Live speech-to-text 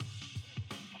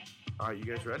All right, you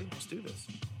guys ready? Let's do this.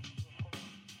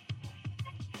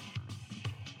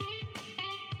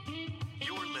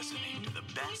 You're listening to the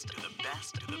best.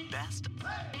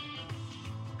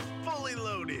 Fully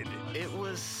loaded. It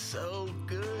was so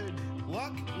good.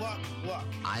 Luck.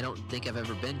 I don't think I've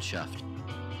ever been chuffed.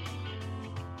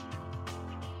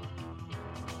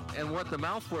 And what the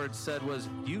mouth word said was,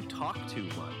 you talk too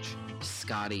much.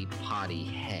 Scotty Potty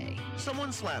Hay.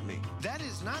 Someone slapped me. That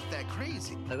is not that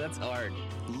crazy. That's hard.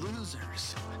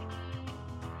 Losers.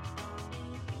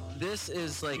 This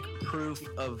is like proof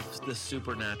of the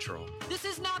supernatural. This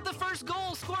is not the first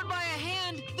goal scored by a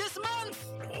hand this month.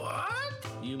 What?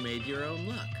 You made your own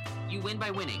luck. You win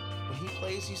by winning. When he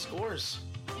plays, he scores.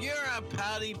 You're a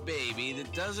pouty baby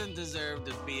that doesn't deserve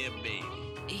to be a baby.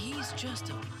 He's just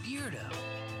a weirdo.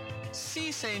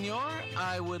 Si, senor,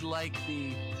 I would like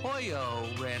the Pollo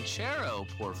Ranchero,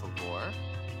 por favor. I'm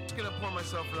just going to pour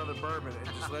myself another bourbon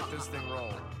and just let this thing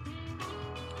roll.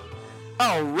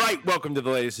 All right, welcome to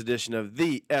the latest edition of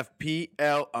the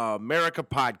FPL America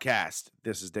podcast.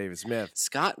 This is David Smith.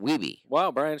 Scott Weeby.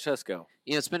 Wow, Brian Shesko.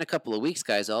 You know, it's been a couple of weeks,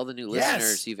 guys. All the new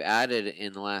listeners you've added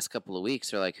in the last couple of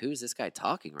weeks are like, who's this guy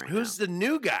talking right now? Who's the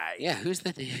new guy? Yeah, who's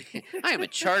the new I am a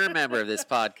charter member of this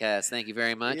podcast. Thank you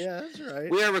very much. Yeah, that's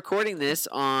right. We are recording this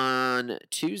on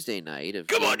Tuesday night.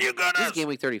 Come on, you Gunners! This is Game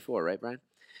Week 34, right, Brian?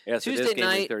 Yes, Tuesday it is Game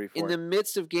night, Week 34. in the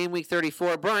midst of Game Week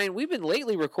 34. Brian, we've been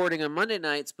lately recording on Monday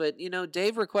nights, but, you know,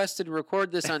 Dave requested to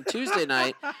record this on Tuesday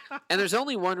night, and there's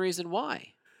only one reason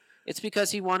why. It's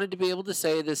because he wanted to be able to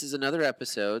say this is another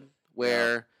episode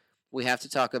where we have to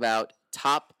talk about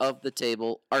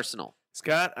top-of-the-table Arsenal.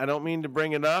 Scott, I don't mean to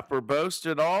bring it up or boast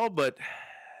at all, but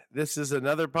this is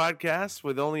another podcast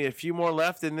with only a few more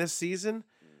left in this season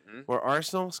where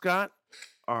Arsenal, Scott,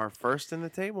 are first in the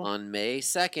table. On May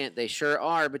 2nd, they sure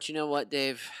are, but you know what,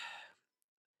 Dave?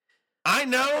 I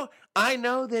know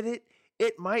that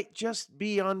it might just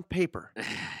be on paper.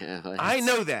 I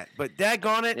know that, but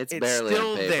daggone it, it's barely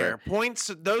still on paper.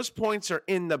 there. Those points are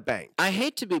in the bank. I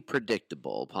hate to be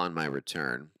predictable upon my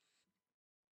return,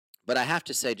 but I have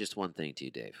to say just one thing to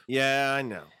you, Dave. Yeah, I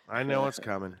know. I know what's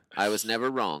coming. I was never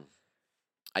wrong.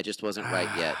 I just wasn't right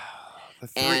yet.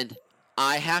 And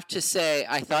I have to say,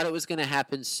 I thought it was going to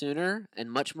happen sooner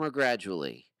and much more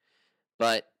gradually.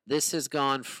 But this has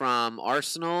gone from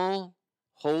Arsenal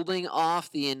holding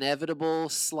off the inevitable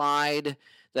slide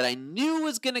that I knew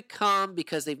was going to come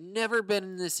because they've never been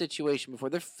in this situation before.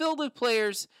 They're filled with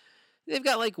players. They've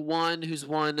got like one who's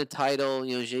won a title.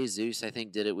 You know, Jesus, I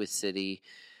think, did it with City.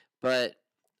 But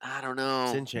I don't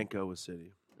know. Zinchenko was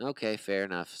City. Okay, fair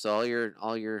enough. So all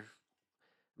your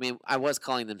I mean, I was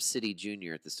calling them City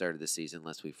Junior at the start of the season,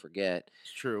 lest we forget.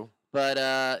 It's true.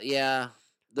 But yeah,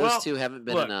 those two haven't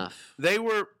been enough. They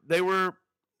had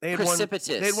Precipitous.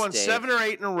 They'd won Dave. 7 or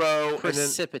 8 in a row.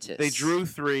 Precipitous. And then they drew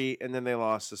 3, and then they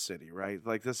lost to City. Right,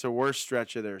 like this is the worst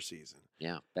stretch of their season.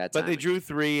 Yeah, bad. But they drew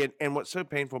 3, and what's so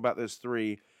painful about those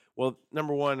 3? Well,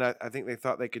 number one, I think they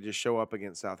thought they could just show up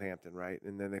against Southampton, right,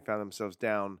 and then they found themselves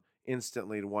down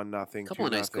instantly to 1-0. A couple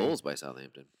of nice goals by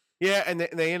Southampton. Yeah, and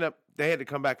they had to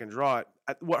come back and draw it.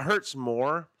 What hurts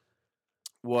more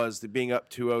was the being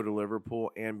up 2-0 to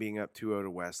Liverpool and being up 2-0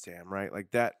 to West Ham, right? Like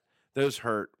that, those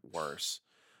hurt worse.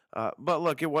 But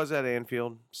look, it was at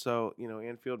Anfield, so you know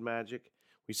Anfield magic.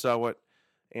 We saw what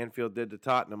Anfield did to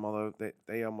Tottenham, although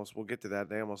they almost, we'll get to that.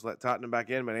 They almost let Tottenham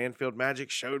back in, but Anfield magic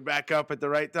showed back up at the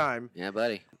right time. Yeah,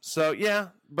 buddy. So yeah,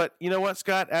 but you know what,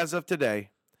 Scott? As of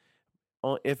today,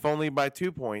 if only by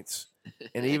 2 points.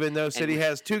 And even though City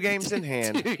has 2 games in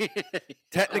hand,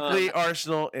 technically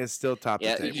Arsenal is still top of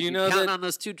the table. Did you know count that, on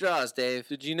those 2 draws, Dave?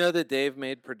 Did you know that Dave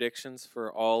made predictions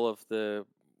for all of the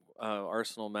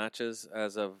Arsenal matches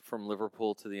from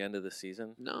Liverpool to the end of the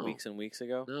season? No. Weeks and weeks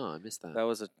ago. No, I missed that.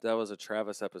 That was a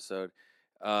Travis episode.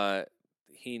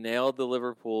 He nailed the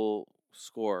Liverpool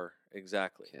score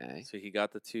exactly. Okay. So he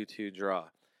got the 2-2 draw.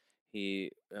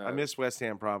 I missed West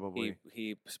Ham probably.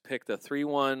 He picked a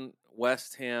 3-1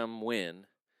 West Ham win,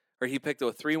 or he picked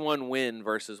a 3-1 win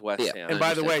versus West Ham. And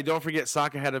by the way, don't forget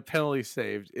Saka had a penalty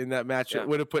saved in that match. Yeah. It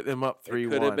would have put them up 3-1. It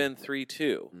could have been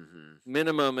 3-2 Mm-hmm.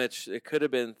 minimum. It could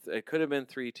have been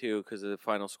 3-2 because the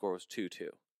final score was 2-2 in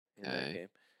that game.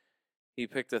 He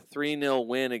picked a 3-0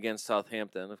 win against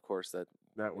Southampton. Of course,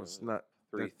 that was not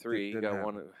 3-3. He got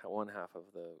one half of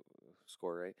the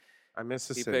score right. I missed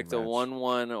the He City picked match. a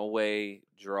 1-1 away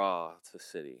draw to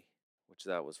City, which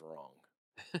that was wrong.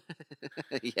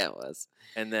 Yeah, it was.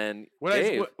 And then What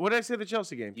did I say the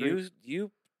Chelsea game?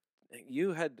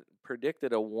 you had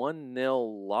predicted a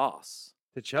 1-0 loss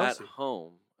to Chelsea at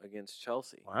home against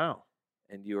Chelsea. Wow.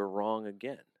 And you were wrong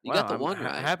again. You got the one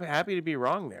right. Happy to be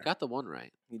wrong there. Got the one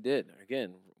right. You did.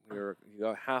 Again, You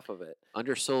got half of it.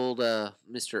 Undersold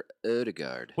Mr.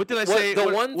 Odegaard. What did I say? The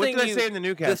what one what thing did I you- say in the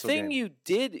Newcastle The thing game?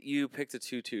 you picked a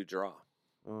 2-2 draw.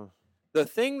 Oh. The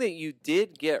thing that you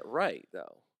did get right,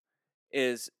 though,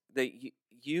 is that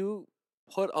you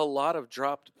put a lot of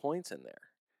dropped points in there.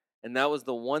 And that was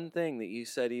the one thing that you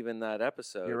said even that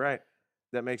episode. You're right.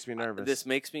 That makes me nervous. This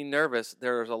makes me nervous.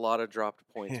 There's a lot of dropped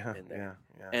points yeah, in there.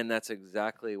 yeah. And that's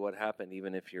exactly what happened,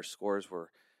 even if your scores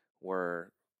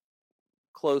were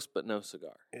close but no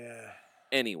cigar. Yeah.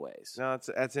 Anyways. No,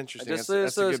 that's interesting. Just-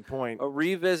 That's a just- good point.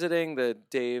 Revisiting the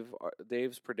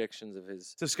Dave's predictions of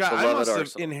his So Scott, I beloved must have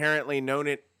Arsenal. inherently known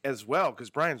it as well because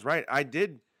Brian's right. I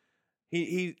did.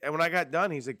 He and when I got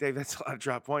done, he's like, Dave, that's a lot of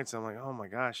drop points. I'm like, oh my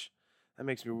gosh, that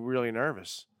makes me really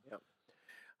nervous.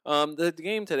 The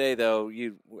game today, though,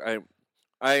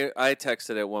 I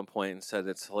texted at one point and said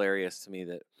it's hilarious to me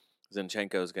that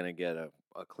Zinchenko is going to get a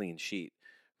clean sheet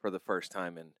for the first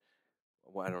time in,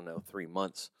 well, I don't know, 3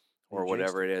 months or You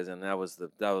whatever it is, and that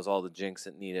was all the jinx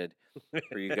it needed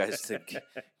for you guys to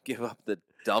give up the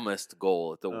dumbest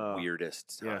goal at the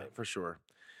weirdest time. Yeah, for sure.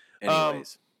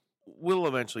 Anyways, We'll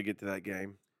eventually get to that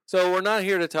game. so we're not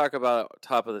here to talk about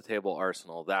top of the table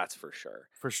Arsenal, that's for sure.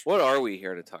 For sure. What are we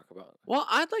here to talk about? Well,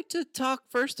 I'd like to talk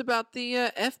first about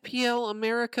the FPL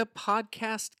America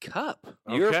Podcast Cup.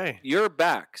 Okay. You're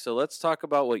back, so let's talk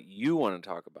about what you want to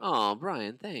talk about. Oh,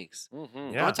 Brian, thanks.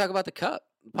 Mm-hmm. Yeah. I want to talk about the cup,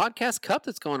 podcast cup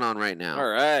that's going on right now. All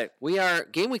right. We are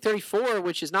game week 34,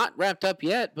 which is not wrapped up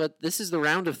yet, but this is the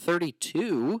round of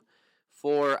 32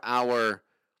 for our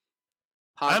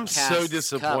podcast. I'm so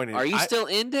disappointed. Cup. Are you I- still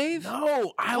in, Dave?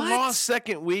 No, I What? lost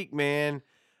second week, man.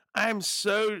 I'm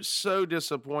so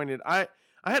disappointed. I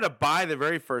had a bye the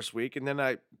very first week, and then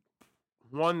I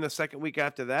won the second week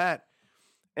after that,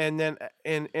 and then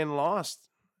and lost,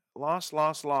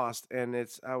 and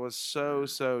I was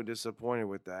so disappointed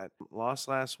with that. Lost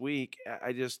last week.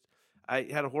 I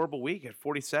had a horrible week at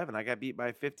 47. I got beat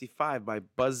by 55 by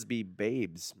Busby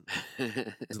Babes,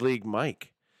 his league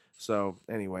Mike. So,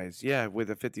 anyways, yeah,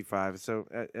 with a 55. So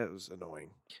it was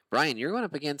annoying. Brian, you're going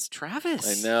up against Travis.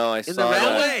 I know. I In the saw round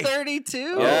that. of 32.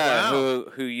 Yeah, wow.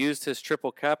 who used his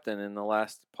triple captain in the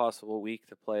last possible week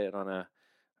to play it on a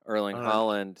Erling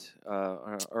Haaland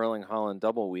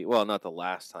double week. Well, not the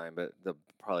last time, but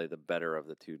probably the better of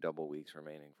the two double weeks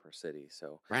remaining for City.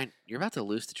 So, Brian, you're about to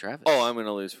lose to Travis. oh, I'm going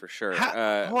to lose for sure.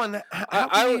 Hold on.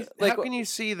 How can you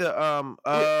see the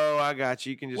Oh, I got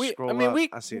you. You can just scroll up.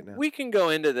 I see it now. We can go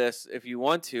into this if you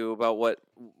want to about what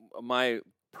my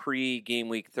pre-game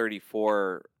week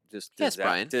 34 just Yes,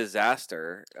 Brian.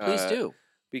 disaster. Please do.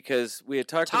 Because we had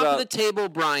talked Top about of the table,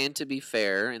 Brian, to be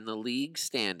fair, in the league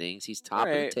standings. He's top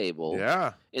of the Right. table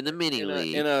Yeah. in the mini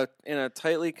league. in a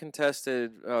tightly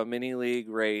contested mini league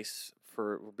race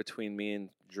between me and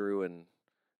Drew and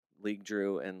League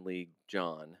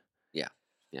John. Yeah.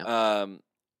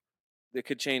 It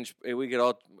could change. We could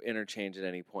all interchange at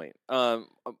any point.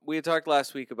 We had talked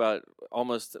last week about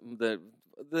almost the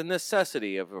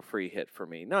necessity of a free hit for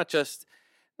me. Not just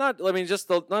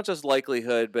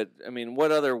likelihood, but I mean,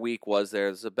 what other week was there?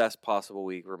 It's the best possible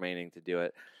week remaining to do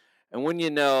it. And when you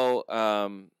know,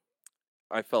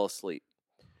 I fell asleep.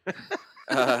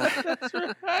 That's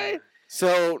right.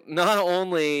 So not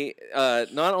only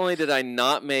did I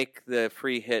not make the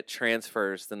free hit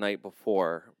transfers the night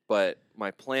before, but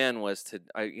my plan was to,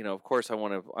 of course I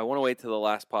want to wait till the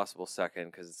last possible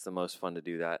second because it's the most fun to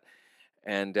do that,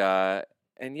 and I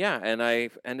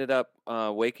ended up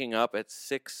waking up at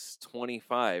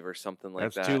 6:25 or something like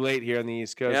that. That's too late here on the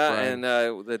East Coast. Yeah, Brian.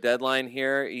 and the deadline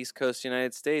here, East Coast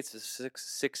United States, is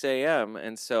 6 a.m.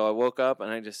 And so I woke up and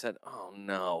I just said, "Oh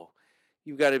no,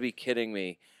 you've got to be kidding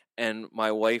me!" And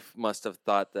my wife must have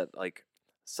thought that like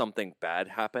something bad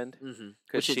happened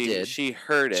Which it did. she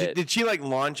heard it. Did she like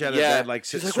launch out of Yeah. bed, like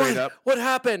sit She's straight what? up? What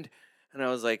happened? And I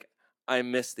was like, I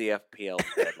missed the FPL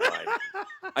deadline.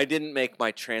 I didn't make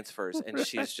my transfers. And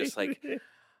she's just like,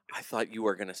 I thought you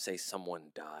were going to say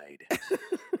someone died. And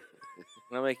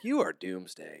I'm like, you are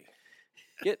doomsday.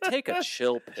 Take a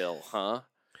chill pill, huh?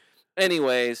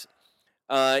 Anyways,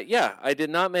 I did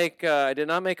not make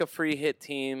a free hit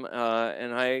team,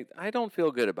 and I don't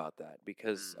feel good about that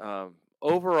because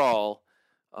overall,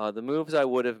 the moves I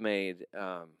would have made,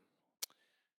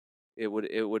 it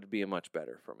would be much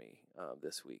better for me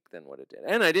this week than what it did.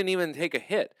 And I didn't even take a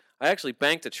hit. I actually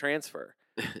banked a transfer.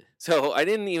 So I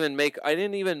didn't even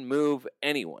move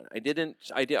anyone. The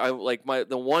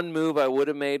one move I would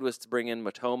have made was to bring in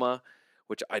Matoma,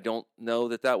 which I don't know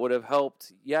that would have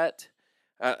helped yet.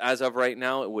 As of right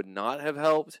now, it would not have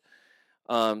helped.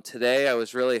 Today, I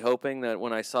was really hoping that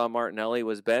when I saw Martinelli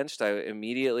was benched, I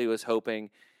immediately was hoping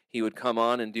he would come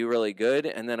on and do really good.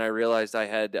 And then I realized I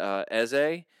had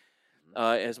Eze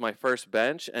as my first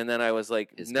bench, and then I was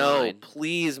like, no,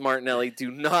 please, Martinelli, do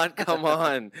not come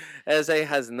on. Eze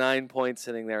has 9 points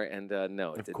sitting there, and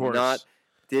no, it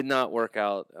did not work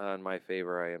out in my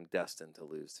favor. I am destined to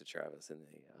lose to Travis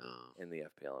in the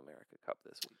FPL America Cup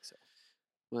this week. So,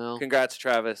 well, congrats,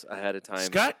 Travis, ahead of time.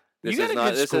 Scott, this you got a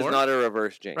good is score not a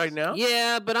reverse jinx right now.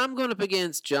 Yeah, but I'm going up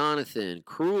against Joelinton,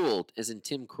 Cruel, as in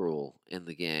Tim Cruel, and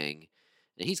the gang,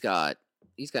 and he's got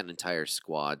an entire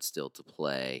squad still to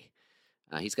play.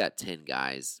 He's got 10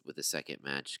 guys with the second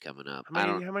match coming up.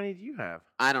 How many do you have?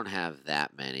 I don't have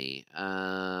that many.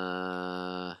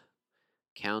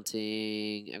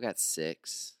 Counting, I've got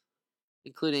 6,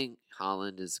 including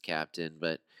Holland as captain.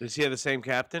 But does he have the same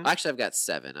captain? Actually, I've got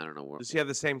 7. I don't know where. Does he have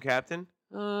the same captain?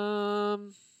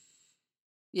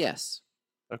 Yes.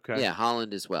 Okay. Yeah,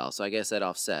 Holland as well. So I guess that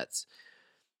offsets.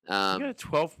 You got a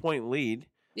 12-point lead.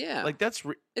 Yeah, like it's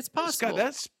possible. Scott,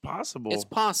 that's possible. It's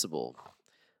possible.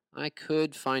 I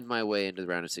could find my way into the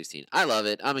round of 16. I love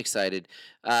it. I'm excited.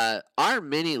 Our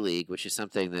mini league, which is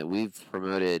something that we've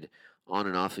promoted on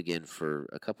and off again for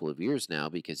a couple of years now,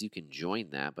 because you can join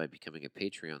that by becoming a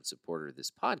Patreon supporter of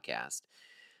this podcast.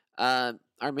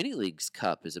 Our mini league's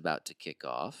cup is about to kick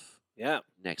off. Yeah,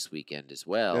 next weekend as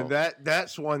well. And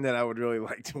that's one that I would really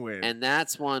like to win. And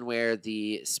that's one where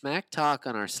the smack talk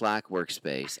on our Slack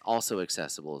workspace, also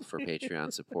accessible for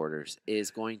Patreon supporters,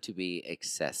 is going to be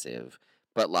excessive,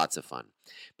 but lots of fun.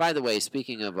 By the way,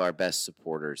 speaking of our best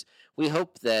supporters, we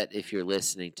hope that if you're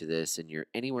listening to this and you're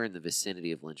anywhere in the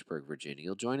vicinity of Lynchburg, Virginia,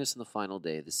 you'll join us on the final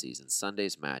day of the season,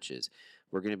 Sunday's matches.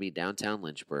 We're going to be downtown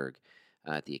Lynchburg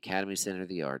at the Academy Center of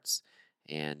the Arts,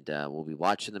 and we'll be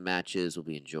watching the matches. We'll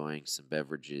be enjoying some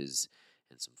beverages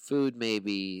and some food,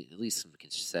 maybe, at least some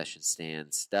concession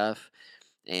stand stuff,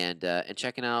 and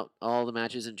checking out all the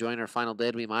matches. Enjoying our final day.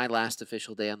 It'll be my last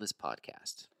official day on this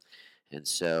podcast. And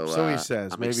so he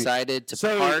says. I'm excited to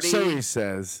party. So he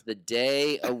says. The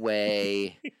day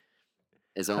away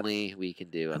is only we can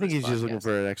do. I think he's just looking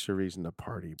for an extra reason to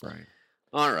party, Brian.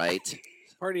 All right.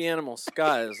 Party animal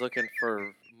Scott is looking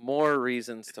for more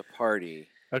reasons to party.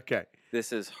 Okay.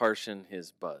 This is harshen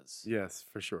his buzz. Yes,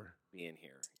 for sure. Being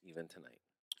here, even tonight.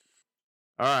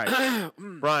 All right,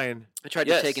 Brian. I tried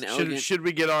to take an elegant should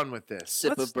we get on with this?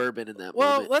 Sip of bourbon in that moment.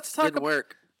 Well, let's talk. Didn't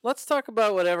work. Let's talk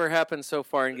about whatever happened so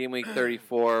far in Game Week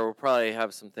 34. We'll probably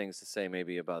have some things to say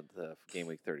maybe about the Game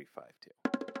Week 35 too.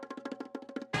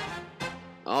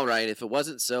 All right, if it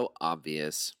wasn't so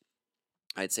obvious,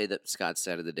 I'd say that Scott's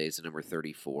stat of the day is the number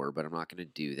 34, but I'm not going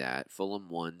to do that. Fulham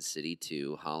 1, City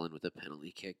 2, Holland with a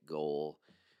penalty kick goal.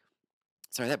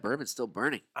 Sorry, that bourbon's still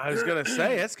burning. I was going to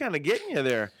say, that's kind of getting you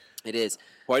there. It is.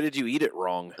 Why did you eat it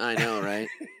wrong? I know, right?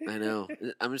 I know.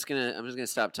 I'm just gonna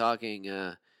stop talking.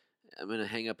 I'm gonna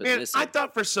hang up and listen. I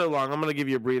thought for so long. I'm gonna give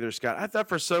you a breather, Scott. I thought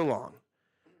for so long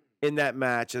in that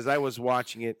match, as I was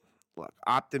watching it,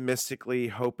 optimistically,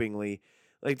 hopingly,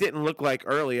 like didn't look like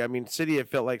early. I mean, City had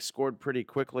felt like scored pretty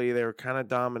quickly. They were kind of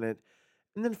dominant,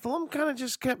 and then Fulham kind of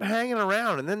just kept hanging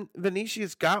around. And then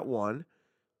Vinicius got one.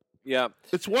 Yeah,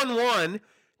 it's 1-1.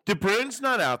 De Bruyne's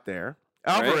not out there.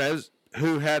 Alvarez,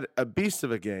 who had a beast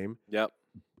of a game. Yep.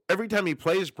 Every time he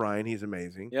plays, Brian, he's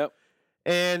amazing. Yep.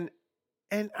 And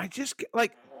I just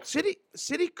like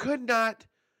City could not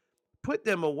put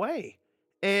them away,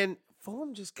 and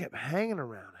Fulham just kept hanging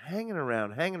around.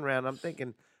 I'm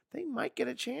thinking they might get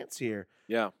a chance here.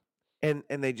 Yeah. And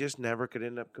they just never could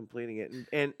end up completing it.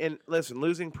 And listen,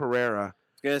 losing Pereira.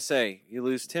 I was gonna say, you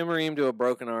lose Tim Ream to a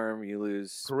broken arm, you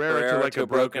lose Pereira to a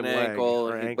broken ankle,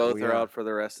 leg, and both are out for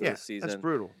the rest of the season. That's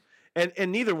brutal.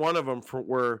 And neither one of them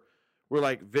were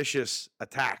like vicious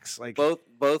attacks. Like both.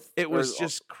 It was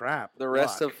just crap. The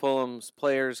rest of Fulham's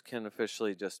players can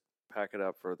officially just pack it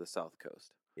up for the South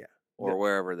Coast. Yeah, or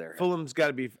wherever they're. Fulham's got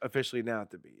to be officially now at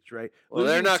the beach, right? Well,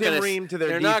 they're not going to.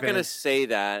 They're not going to say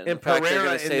that. And Pereira they're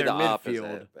going to say in their the midfield.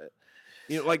 opposite. But.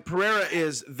 You know, like Pereira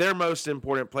is their most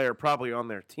important player, probably on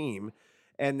their team,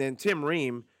 and then Tim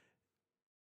Ream.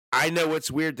 I know it's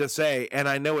weird to say, and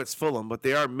I know it's Fulham, but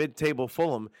they are mid-table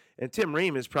Fulham, and Tim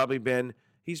Ream has probably been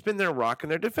their rock in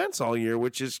their defense all year,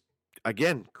 which is,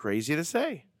 again, crazy to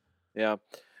say. Yeah.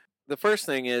 The first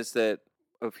thing is that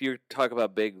if you talk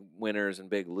about big winners and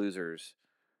big losers,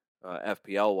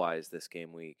 FPL-wise this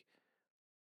game week,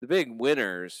 the big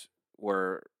winners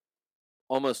were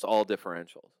almost all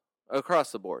differentials.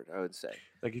 Across the board, I would say.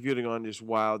 Like if you'd have gone just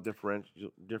wild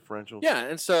differentials. Yeah,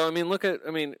 and so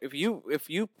if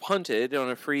you punted on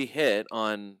a free hit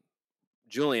on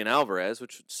Julian Alvarez,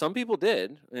 which some people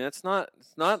did, and it's not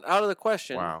out of the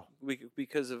question. Wow.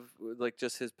 Because of like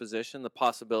just his position, the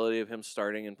possibility of him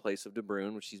starting in place of De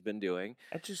Bruyne, which he's been doing.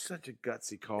 That's just such a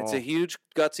gutsy call. It's a huge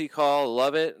gutsy call. I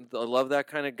love it. I love that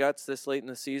kind of guts this late in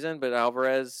the season. But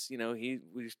Alvarez, like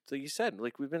you said,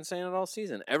 like we've been saying it all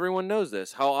season. Everyone knows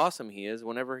this, how awesome he is.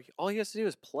 Whenever all he has to do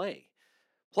is play.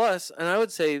 Plus, and I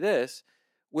would say this,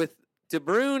 with De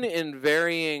Bruyne in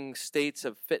varying states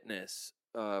of fitness.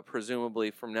 Presumably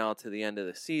from now to the end of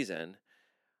the season.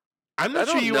 I'm not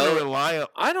sure you want to rely on.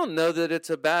 I don't know that it's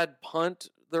a bad punt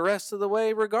the rest of the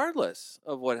way, regardless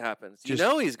of what happens. Just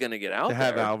he's going to get out to there.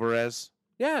 have Alvarez.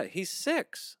 Yeah, he's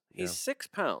 6. He's Yeah. 6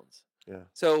 pounds. Yeah.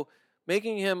 So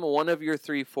making him one of your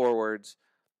 3 forwards,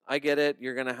 I get it.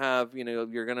 You're going to have,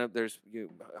 there's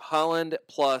Holland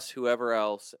plus whoever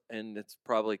else, and it's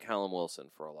probably Callum Wilson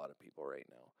for a lot of people right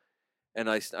now. And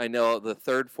I know the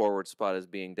third forward spot is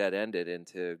being dead-ended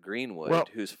into Greenwood,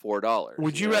 who's $4.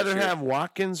 Would you rather have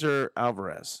Watkins or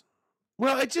Alvarez?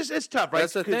 Well, it's tough, right?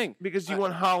 That's the thing. Because you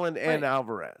want Holland and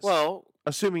Alvarez. Well,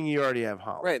 assuming you already have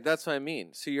Holland. right, that's what I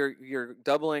mean. So you're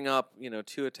doubling up,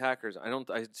 2 attackers.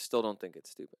 I still don't think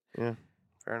it's stupid. Yeah,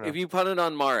 fair enough. If you put it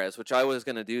on Mahrez, which I was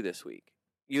going to do this week,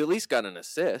 you at least got an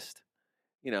assist.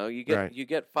 You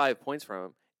get 5 points from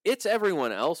him. It's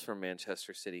everyone else from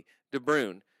Manchester City. De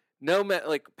Bruyne. No,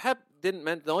 Pep didn't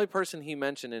mention. The only person he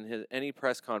mentioned in any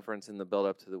press conference in the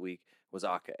build-up to the week was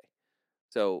Ake.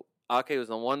 So Ake was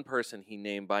the one person he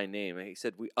named by name, and he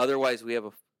said, "Otherwise, we have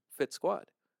a fit squad."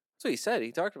 That's what he said.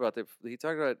 He talked about He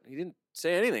didn't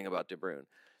say anything about De Bruyne.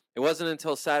 It wasn't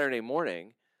until Saturday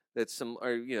morning that some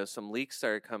leaks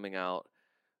started coming out.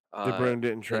 De Bruyne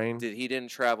didn't train. He didn't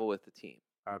travel with the team.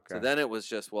 Okay. So then it was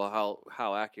just, well,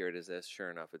 how accurate is this? Sure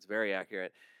enough, it's very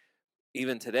accurate.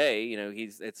 Even today,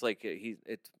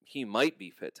 he might be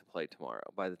fit to play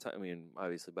tomorrow.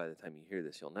 Obviously by the time you hear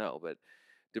this, you'll know. But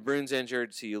De Bruyne's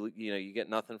injured, so you get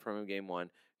nothing from him game 1.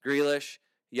 Grealish,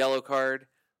 yellow card,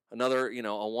 another a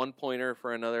 1-pointer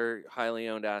for another highly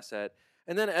owned asset,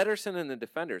 and then Ederson and the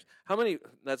defenders.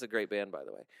 That's a great band, by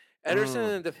the way. Ederson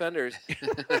and the defenders.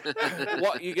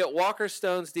 You get Walker,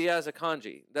 Stones, Diaz,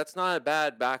 Akanji. That's not a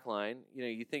bad back line.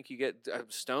 You think you get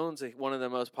Stones, one of the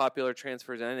most popular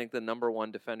transfers, and I think the number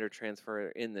 1 defender transfer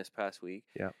in this past week.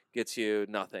 Yeah. Gets you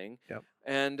nothing. Yep.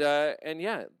 And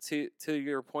yeah, to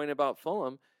your point about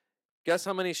Fulham, guess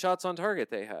how many shots on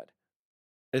target they had?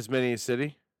 As many as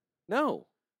City? No.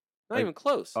 Not even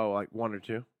close. Oh, like 1 or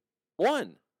 2?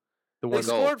 1. They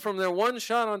scored from their 1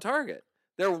 shot on target.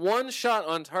 Their 1 shot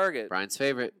on target. Brian's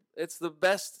favorite. It's the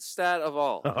best stat of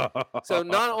all. So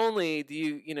not only do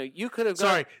you could have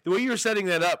Sorry, the way you were setting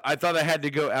that up, I thought I had to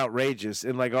go outrageous,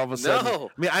 and like all of a sudden, No.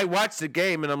 I mean, I watched the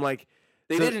game and I'm like,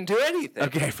 they didn't do anything.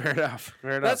 Okay, fair enough.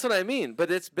 That's what I mean.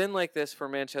 But it's been like this for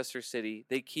Manchester City.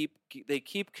 They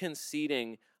keep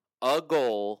conceding a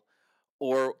goal,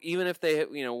 or even if they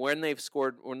when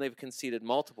they've conceded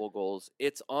multiple goals,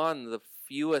 it's on the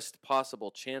fewest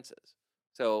possible chances.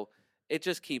 So it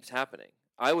just keeps happening.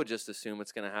 I would just assume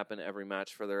it's going to happen every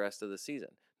match for the rest of the season.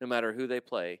 No matter who they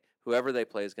play, whoever they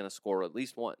play is going to score at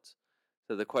least once.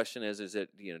 So the question is it,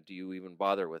 do you even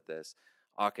bother with this?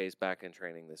 Ake's back in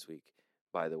training this week,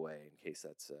 by the way, in case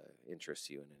that's interests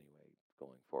you in any way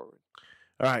going forward.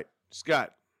 All right,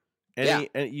 Scott, you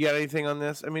got anything on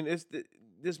this? I mean,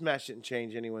 this match didn't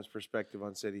change anyone's perspective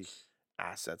on City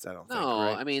assets, I don't think. No,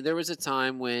 right? I mean, there was a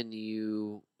time when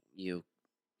you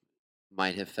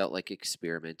might have felt like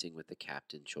experimenting with the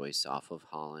captain choice off of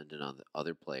Holland and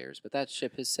other players, but that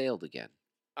ship has sailed again.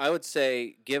 I would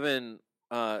say, given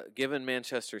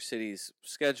Manchester City's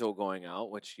schedule going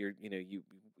out, which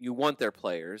you want their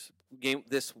players.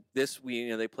 This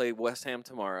week, they play West Ham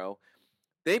tomorrow.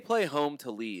 They play home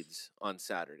to Leeds on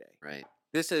Saturday. Right.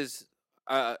 This is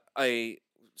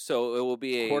so it will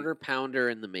be a quarter pounder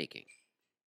in the making.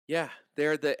 Yeah,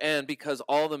 they're and because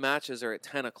all the matches are at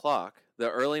 10:00. The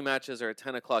early matches are at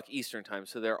 10:00 Eastern time,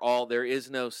 so there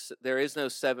is no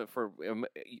 7 for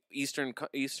Eastern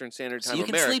Standard Time. So you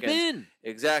can Americans. sleep in.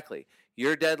 Exactly.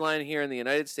 Your deadline here in the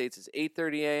United States is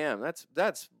 8:30 a.m.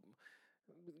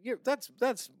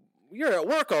 You're at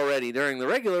work already during the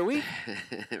regular week.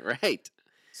 Right.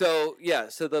 So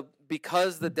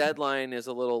because the deadline is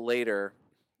a little later,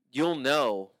 you'll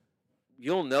know the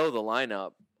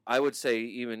lineup. I would say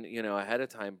even ahead of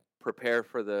time, prepare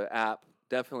for the app.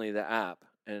 Definitely the app.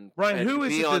 And Brian, who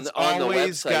is it that's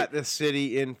always got the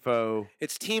City info?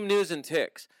 It's Team News and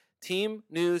Ticks. Team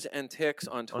News and Ticks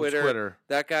on Twitter.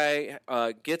 That guy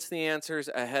gets the answers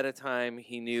ahead of time.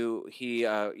 He knew. He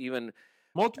even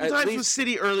Multiple At times with least-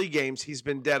 City early games, he's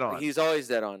been dead on. He's always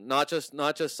dead on. Not just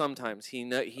sometimes. He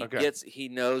Okay. he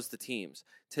knows the teams.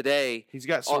 Today, He's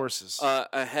got sources.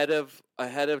 ahead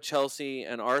of Chelsea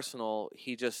and Arsenal,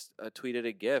 he just tweeted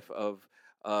a GIF of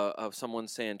someone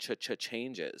saying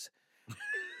changes,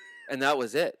 and that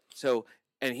was it. So,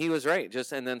 and he was right.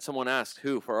 And then someone asked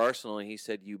who for Arsenal, and he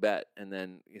said you bet. And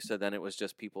then then it was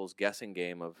just people's guessing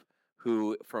game of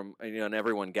who from and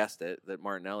everyone guessed it that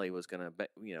Martinelli was going to bet.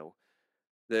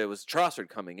 That it was Trossard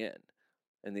coming in,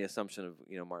 and the assumption of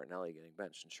Martinelli getting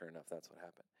benched, and sure enough, that's what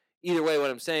happened. Either way, what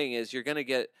I'm saying is you're going to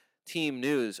get team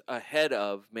news ahead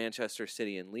of Manchester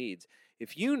City and Leeds.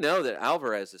 If you know that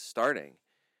Alvarez is starting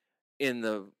in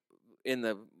the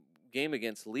game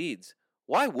against Leeds,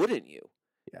 why wouldn't you?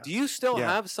 Yeah. Do you still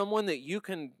Yeah. have someone that you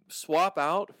can swap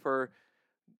out for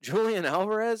Julian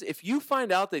Alvarez? If you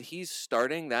find out that he's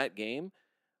starting that game,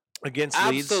 Against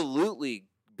Leeds. absolutely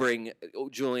bring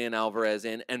Julian Alvarez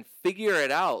in and figure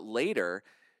it out later.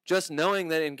 Just knowing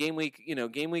that in game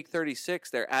week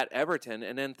 36 they're at Everton,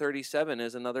 and then 37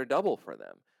 is another double for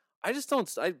them. I just don't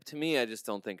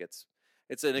think it's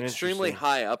an extremely Interesting.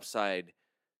 high upside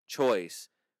choice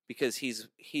because he's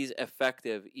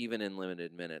effective even in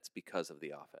limited minutes because of the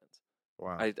offense.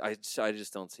 Wow. I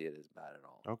just don't see it as bad at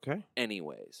all. Okay.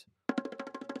 Anyways,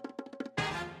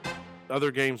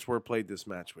 Other games were played this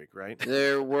match week, right?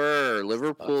 There were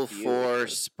Liverpool A few. 4,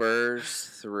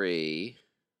 Spurs 3.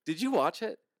 did you watch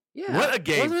it? Yeah. What a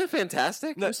game. Wasn't it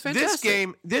fantastic? No, was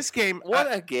fantastic. This game.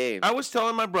 What a game! I was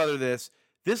telling my brother this.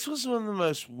 This was one of the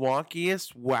most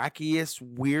wonkiest, wackiest,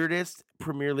 weirdest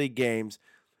Premier League games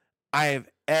I have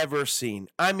ever seen.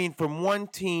 I mean, from one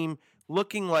team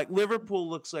looking like Liverpool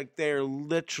looks like they're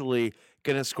literally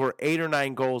going to score 8 or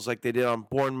 9 goals like they did on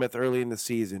Bournemouth early in the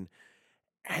season.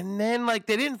 And then, they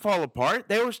didn't fall apart.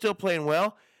 They were still playing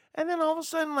well. And then all of a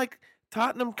sudden,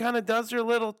 Tottenham kind of does their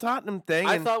little Tottenham thing.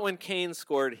 I and thought when Kane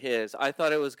scored his, I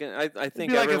thought it was going to, I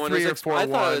think be like a everyone 3 was, or I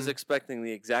thought I 4-1. was expecting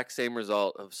the exact same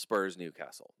result of Spurs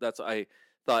Newcastle. I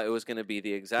thought it was going to be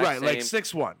the exact right, same.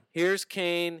 6-1. Here's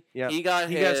Kane. Yeah. He got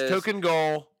He his. got his token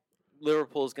goal.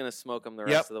 Liverpool's going to smoke him the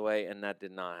rest Yep. of the way, and that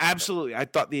did not happen. Absolutely. I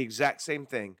thought the exact same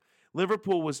thing.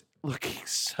 Liverpool was looking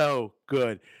so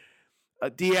good.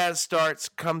 Diaz starts,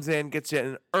 comes in, gets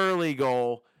an early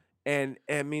goal, and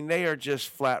I mean, they are just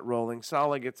flat rolling.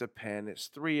 Salah gets a pen. It's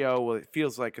 3-0. Well, it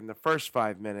feels like in the first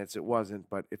 5 minutes it wasn't,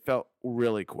 but it felt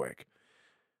really quick.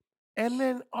 And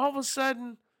then all of a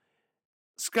sudden,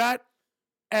 Scott,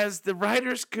 as the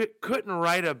writers couldn't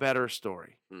write a better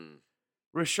story.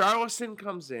 Richarlison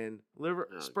comes in.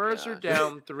 Spurs are gosh.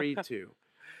 down 3-2.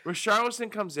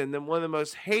 Richarlison comes in, then one of the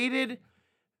most hated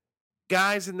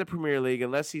guys in the Premier League,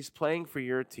 unless he's playing for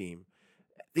your team.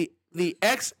 The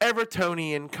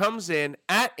ex-Evertonian comes in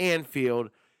at Anfield,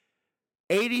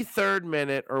 83rd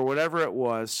minute or whatever it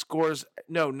was, scores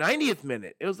 90th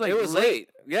minute. It was It was late.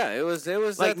 Yeah, it was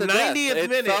Like at the death. 90th It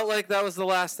minute. felt like that was the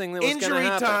last thing that was going to Injury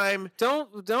happen. time.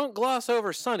 Don't gloss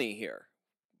over Sonny here.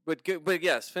 But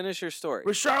yes, finish your story.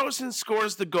 Richarlison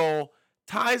scores the goal,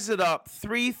 ties it up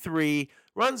 3-3,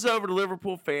 runs over to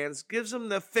Liverpool fans, gives them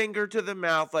the finger to the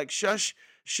mouth like shush,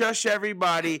 shush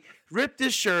everybody, ripped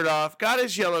his shirt off, got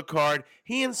his yellow card.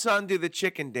 He and Son do the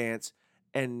chicken dance,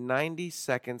 and 90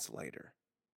 seconds later,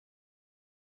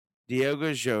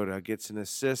 Diogo Jota gets an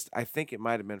assist. I think it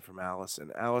might have been from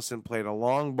Alisson. Alisson played a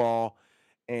long ball,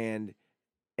 and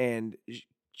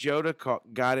Jota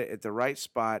got it at the right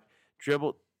spot,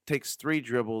 takes 3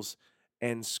 dribbles,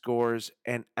 and scores,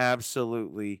 and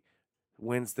absolutely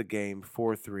wins the game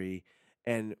 4-3.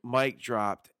 And Mike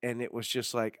dropped, and it was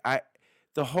just like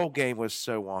the whole game was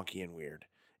so wonky and weird.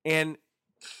 And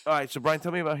all right, so Brian,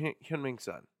 tell me about Heung-min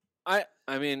Son. I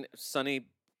mean,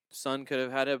 Son could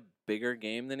have had a bigger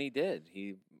game than he did.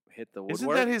 He hit the woodwork. Isn't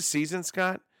that his season,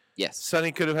 Scott? Yes.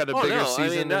 Sonny could have had a Oh, bigger no, I season.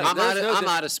 mean, than no, I'm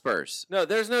out of Spurs. No,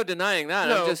 there's no denying that.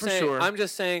 No, I'm just for saying. sure. I'm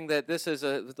just saying that this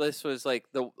was like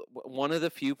one of the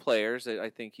few players that I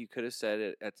think you could have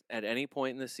said at any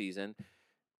point in the season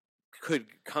could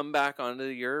come back onto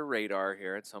your radar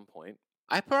here at some point.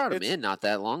 I brought him It's- in not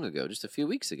that long ago, just a few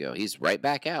weeks ago. He's right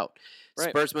back out. Right.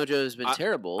 Spurs mojo has been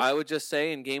terrible. I would just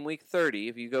say in game week 30,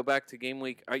 if you go back to game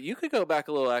week, you could go back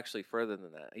a little actually further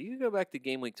than that. You could go back to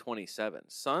game week 27.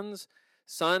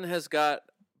 Son has got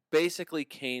basically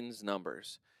Kane's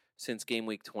numbers since game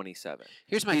week 27.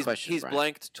 Here's my question, He's Brian.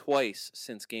 blanked twice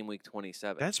since game week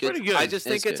 27. That's Good. pretty good. I just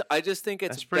think That's it's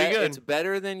That's pretty good. It's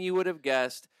better than you would have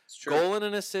guessed. It's true. Goal and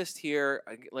an assist here.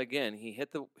 Again, he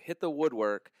hit the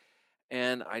woodwork,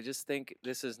 and I just think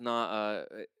this is not.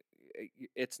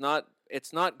 It's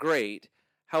not great.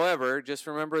 However, just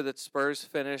remember that Spurs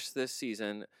finished this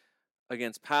season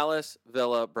against Palace,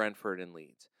 Villa, Brentford, and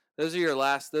Leeds. Those are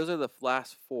the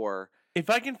last 4. If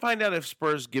I can find out if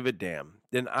Spurs give a damn,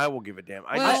 then I will give a damn.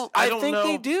 I don't think know.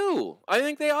 they do. I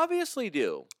think they obviously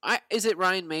do. Is it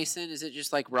Ryan Mason? Is it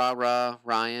just like rah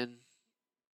Ryan?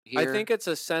 Here? I think it's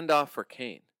a send off for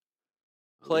Kane.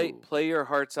 Play your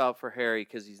hearts out for Harry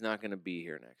because he's not going to be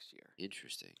here next year.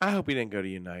 Interesting. I hope he didn't go to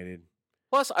United.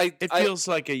 Plus, it feels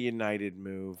like a United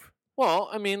move. Well,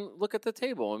 I mean, look at the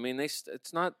table. I mean, it's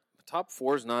not top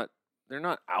 4's not. They're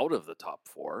not out of the top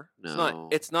 4. No.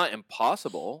 It's not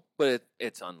impossible, but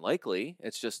it's unlikely.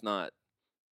 It's just not.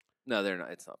 No, they're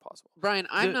not. It's not possible. Brian,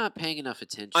 I'm not paying enough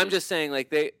attention. I'm just saying,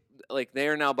 they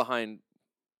are now behind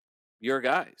your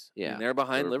guys. Yeah, I mean, they're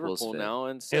behind Liverpool's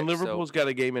Liverpool fifth. now, and Liverpool's got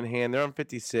a game in hand. They're on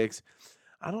 56.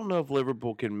 I don't know if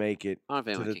Liverpool can make it I don't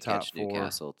know if to anyone the can top catch 4.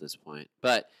 Newcastle at this point.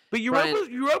 But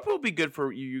Europa will be good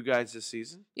for you guys this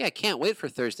season. yeah, I can't wait for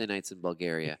Thursday nights in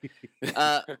Bulgaria.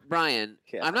 Brian,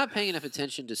 Yeah. I'm not paying enough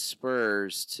attention to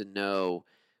Spurs to know.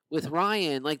 With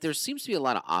Ryan, there seems to be a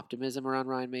lot of optimism around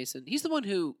Ryan Mason. He's the one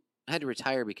who had to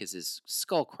retire because his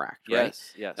skull cracked, right?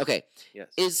 Yes. Okay. Yes.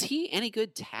 Is he any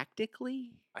good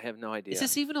tactically? I have no idea. Is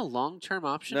this even a long-term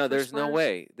option? No, for there's no Spurs?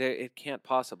 way. It can't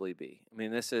possibly be. I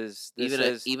mean, this is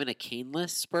Even a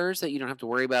Kane-less Spurs that you don't have to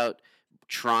worry about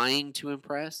trying to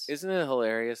impress. Isn't it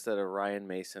hilarious that a Ryan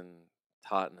Mason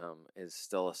Tottenham is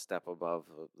still a step above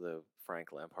the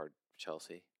Frank Lampard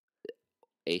Chelsea?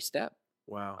 A step.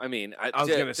 Wow. I mean, I was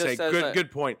going to say,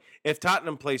 good point. If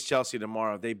Tottenham plays Chelsea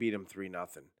tomorrow, they beat them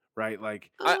 3-0, right?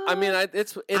 I mean, I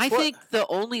think the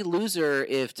only loser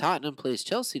if Tottenham plays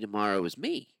Chelsea tomorrow is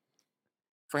me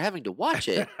for having to watch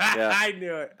it. Yeah. I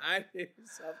knew it. I knew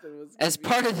something was as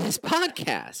gonna part of this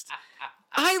podcast.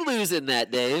 I lose in that,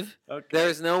 Dave. Okay.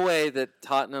 there's no way that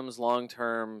Tottenham's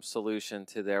long-term solution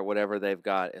to their whatever they've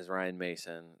got is Ryan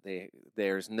Mason.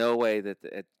 There's no way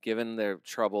that, given their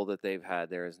trouble that they've had,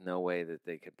 there is no way that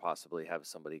they could possibly have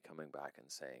somebody coming back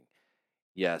and saying,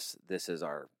 yes, this is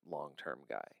our long-term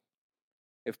guy.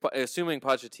 Assuming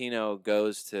Pochettino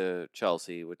goes to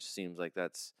Chelsea, which seems like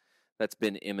that's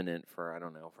been imminent for I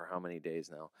don't know for how many days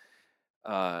now.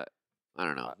 I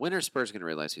don't know. When are Spurs going to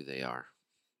realize who they are?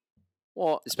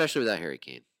 Well, Especially without Harry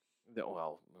Kane.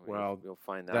 well, you'll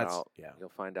find that that's- out. yeah. You'll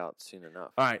find out soon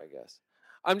enough. All right. I guess.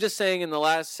 I'm just saying,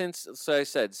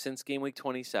 since game week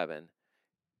 27,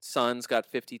 Suns got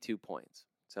 52 points.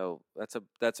 So that's a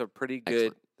pretty good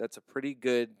Excellent. that's a pretty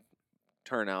good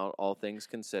turnout, all things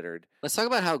considered. Let's talk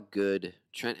about how good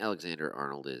Trent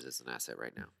Alexander-Arnold is as an asset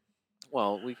right now.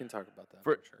 Well, we can talk about that.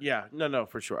 For sure. Yeah, no,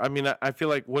 for sure. I mean, I feel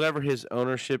like whatever his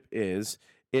ownership is,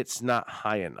 it's not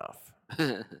high enough.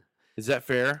 Is that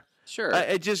fair? Sure.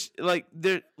 It just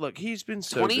look, he's been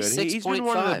so good. He's been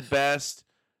one of 26.5. the best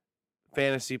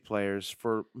fantasy players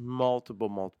for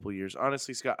multiple years.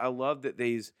 Honestly, Scott, I love that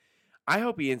I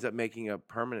hope he ends up making a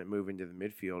permanent move into the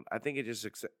midfield. I think it just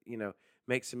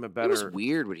makes him a better. It was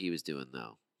weird what he was doing,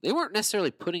 though. They weren't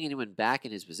necessarily putting anyone back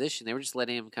in his position. They were just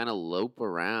letting him kind of lope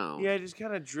around. Yeah, just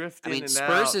kind of drift I in mean, and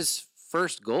out. Spurs'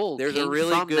 first goal There's came a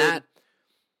really from good that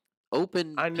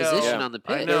open I know. position Yeah, on the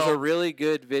I pitch. know. There's a really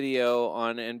good video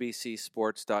on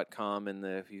NBCSports.com, and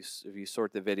if you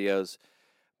sort the videos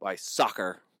by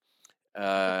soccer,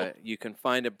 you can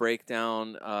find a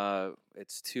breakdown.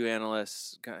 It's two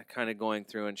analysts kind of going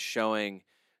through and showing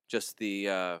just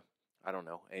the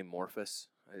amorphous.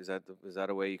 Is that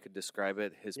a way you could describe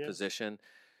it? His position,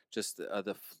 just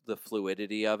the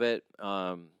fluidity of it.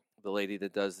 The lady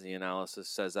that does the analysis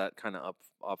says that kind of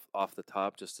off the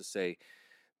top, just to say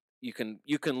you can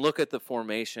look at the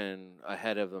formation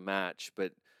ahead of the match,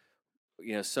 but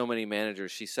so many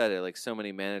managers. She said it like so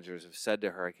many managers have said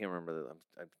to her. I can't remember.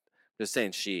 I'm just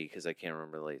saying she because I can't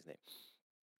remember the lady's name.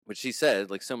 But she said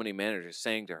like so many managers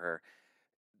saying to her,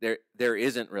 there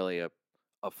isn't really a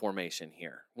formation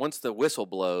here. Once the whistle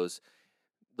blows,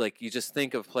 like you just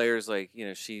think of players like,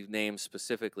 she names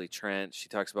specifically Trent. She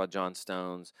talks about John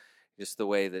Stones, just the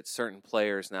way that certain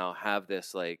players now have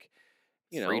this like,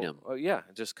 freedom. Oh yeah,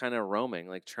 just kind of roaming,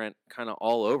 like Trent kind of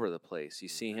all over the place. You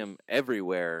see him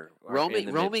everywhere.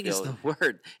 Roaming is the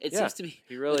word. It seems to be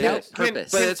he really without is.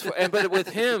 purpose. But with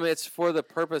him, it's for the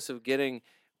purpose of getting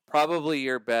probably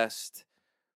your best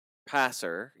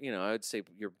passer. I would say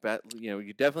you're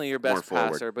definitely your best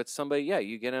passer, but somebody,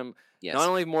 you get him not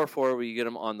only more forward, but you get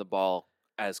him on the ball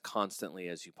as constantly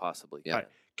as you possibly can.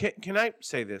 Right. Can I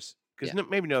say this? Because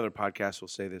maybe no other podcast will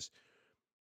say this.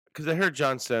 Because I heard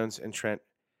John Stones and Trent.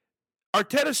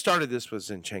 Arteta started this with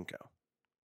Zinchenko.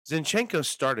 Zinchenko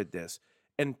started this.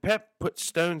 And Pep put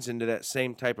Stones into that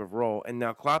same type of role. And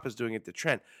now Klopp is doing it to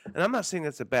Trent. And I'm not saying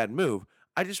that's a bad move.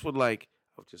 I just would like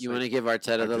Just You like- want to give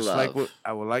Arteta I the just love.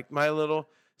 I would like my little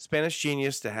Spanish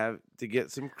genius to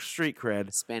get some street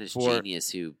cred. Spanish for-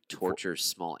 genius who tortures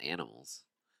small animals.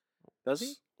 Does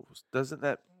he? Doesn't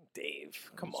that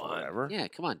Dave, come it's on. whatever? Yeah,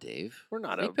 come on, Dave. We're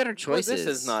not Make better choices. This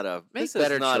is not a. Make this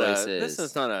better is not choices. This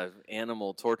is not a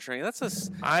animal torturing. That's a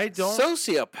I don't.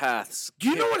 sociopaths. Do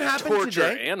you know what can't happened torture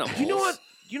today? Animals. Do you know what?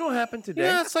 You know what happened today?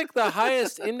 Yeah, it's like the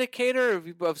highest indicator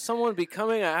of someone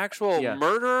becoming an actual Yeah,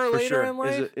 murderer for later sure. in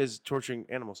life. Is torturing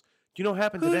animals. Do you know what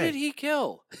happened Who today? did he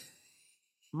kill?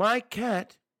 My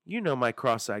cat. You know my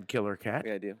cross-eyed killer cat.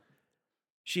 Yeah, I do.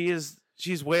 She's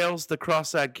Wales the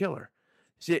cross-eyed killer.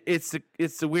 It's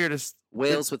the weirdest.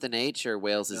 Wales with an H or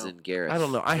Wales is No. in Gareth? I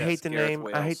don't know. I Yes, hate the Gareth name.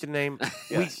 I hate Wales. the name.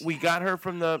 Yes. We got her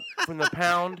from the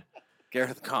pound.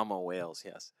 Gareth, Wales.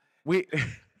 Yes. We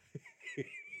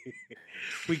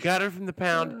we got her from the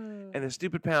pound, and the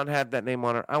stupid pound had that name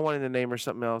on her. I wanted to name her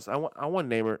something else. I want to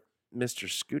name her Mr.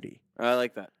 Scooty. I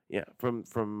like that. Yeah, from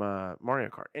Mario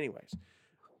Kart. Anyways,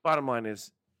 bottom line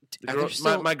is, Are there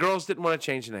still- my girls didn't want to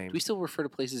change the name. Do we still refer to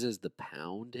places as the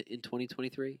Pound in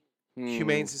 2023?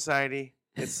 Humane Society.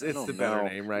 It's don't the better know.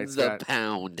 name, right? the Scott?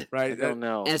 Pound. I Right. don't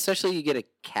know. And especially you get a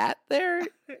cat there?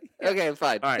 Okay,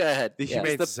 fine. All right. Go ahead. The Yeah.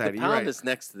 Humane the Society. pound You're right. is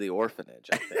next to the orphanage,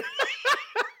 I think.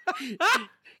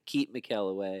 Keep Mikkel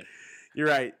away. You're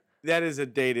right. That is a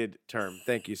dated term.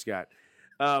 Thank you, Scott.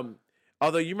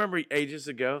 Although you remember ages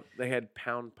ago they had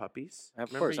pound puppies. Of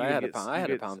Remember course, you I could had a get- pound- you I had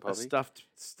a get pound puppy.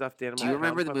 Stuffed animal. Do you pound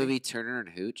remember the puppy? movie Turner and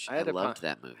Hooch? I loved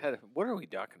that movie. What are we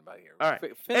talking about here? All right.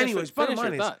 Finish, Anyways, bottom finish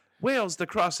line your is thought. Wales, the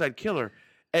cross-eyed killer,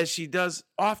 as she does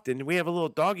often. We have a little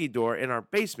doggy door in our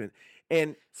basement,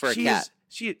 and For a she cat.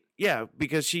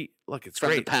 because she look, it's From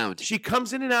great. the Pound. She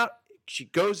comes in and out. She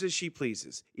goes as she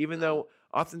pleases. Even though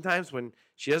oftentimes when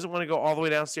she doesn't want to go all the way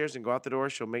downstairs and go out the door,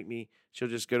 she'll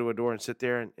just go to a door and sit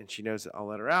there, and she knows that I'll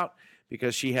let her out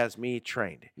because she has me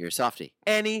trained. You're a softie.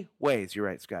 Anyways, you're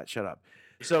right, Scott. Shut up.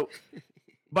 So,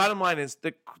 bottom line is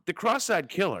the cross-eyed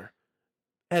killer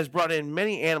has brought in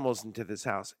many animals into this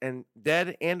house, and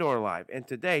dead and or alive. And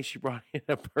today she brought in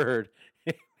a bird.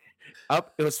 It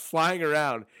was flying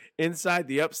around inside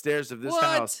the upstairs of this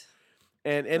house,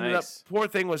 and ended up. Nice. Poor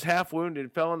thing was half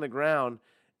wounded, fell on the ground,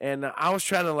 and I was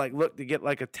trying to look to get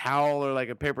a towel or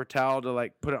a paper towel to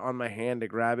put it on my hand to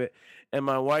grab it. And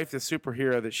my wife, the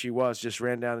superhero that she was, just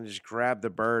ran down and just grabbed the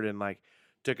bird and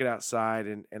took it outside.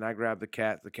 And I grabbed the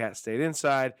cat. The cat stayed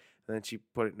inside, and then she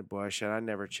put it in the bush. And I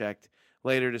never checked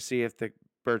later to see if the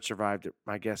bird survived.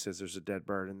 My guess is there's a dead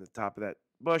bird in the top of that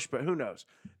bush, but who knows?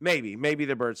 Maybe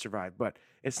the bird survived. But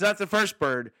it's not the first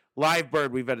live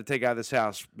bird we've had to take out of this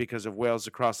house because of Wales,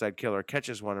 the cross-eyed killer,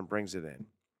 catches one and brings it in.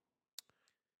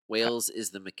 Wales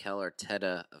is the Mikel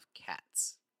Arteta of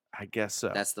cats. I guess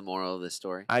so. That's the moral of this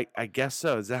story. I guess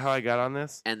so. Is that how I got on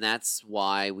this? And that's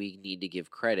why we need to give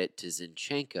credit to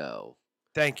Zinchenko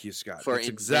Thank you, Scott. for That's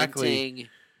exactly. inventing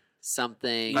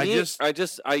something.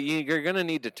 You're gonna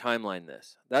need to timeline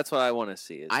this. That's what I want to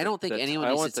see. Is I don't think that's- anyone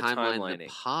I needs want to the timeline the timelining.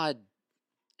 pod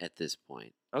at this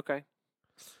point. Okay.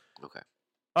 Okay.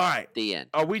 All right. The end.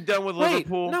 Are we done with Wait,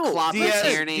 Liverpool? no. Klopp and Diaz-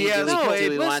 Tierney. Diaz do we, played- do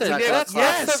we want to listen, talk yeah, about that's- Klopp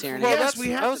yes, and that's Tierney? well, yes, we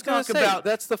have I was to gonna talk say, about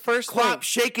that's the first Klopp thing.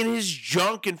 shaking his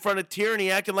junk in front of Tierney,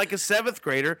 acting like a seventh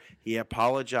grader. He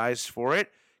apologized for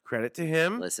it. Credit to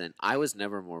him. Listen, I was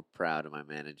never more proud of my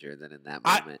manager than in that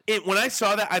I, moment. when I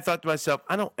saw that, I thought to myself,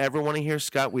 I don't ever want to hear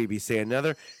Scott Weeby say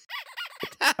another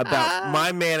about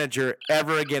my manager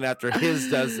ever again after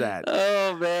his does that.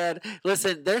 Oh man!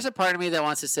 Listen, there's a part of me that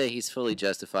wants to say he's fully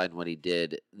justified in what he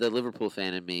did. The Liverpool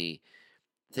fan in me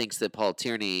thinks that Paul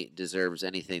Tierney deserves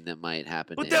anything that might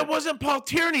happen. But to that him. wasn't Paul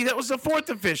Tierney. That was the fourth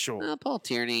official. Paul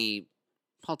Tierney's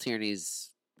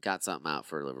got something out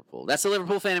for Liverpool. That's the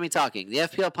Liverpool fan in me talking. The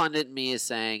FPL pundit in me is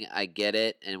saying, I get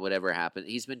it, and whatever happened.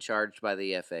 He's been charged by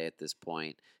the FA at this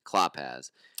point. Klopp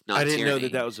has. Not I didn't know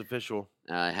Tierney. that was official.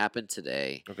 It happened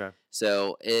today. Okay.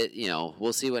 So,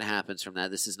 we'll see what happens from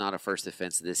that. This is not a first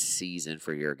offense this season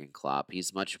for Jurgen Klopp.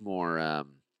 He's much more...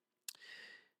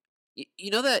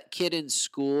 you know that kid in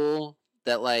school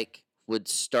that, would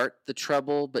start the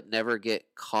trouble but never get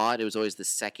caught? It was always the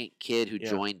second kid who Yeah.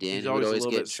 joined in He's who would always a always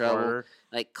little get in bit trouble. smarter.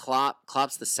 Like,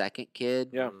 Klopp's the second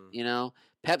kid. Yeah. You know?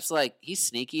 Pep's he's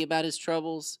sneaky about his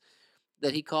troubles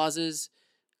that he causes.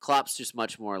 Klopp's just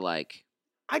much more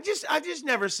I just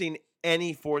never seen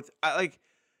any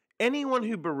anyone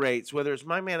who berates, whether it's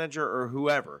my manager or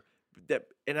whoever.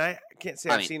 And I can't say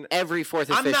I've seen. every fourth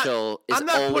I'm not- official is I'm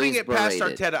not putting always it past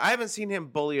berated. Arteta. I haven't seen him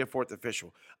bully a fourth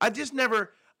official. I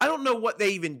don't know what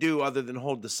they even do other than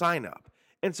hold the sign up.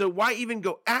 And so why even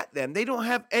go at them? They don't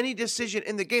have any decision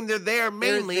in the game. They're there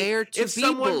mainly They're there to if be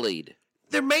someone- bullied.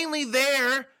 They're mainly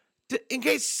there in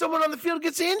case someone on the field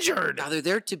gets injured. Now they're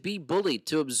there to be bullied,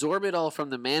 to absorb it all from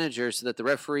the manager so that the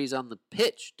referees on the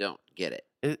pitch don't get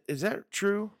it. Is that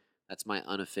true? That's my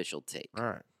unofficial take. All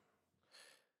right.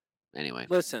 Anyway.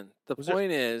 Listen, the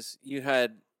point is you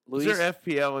had Luis. Is there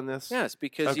FPL in this? Yes,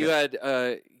 because you had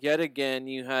yet again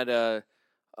you had a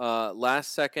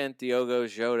last second Diogo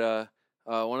Jota,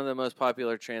 one of the most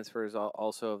popular transfers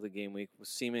also of the game week, was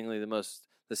seemingly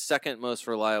the second most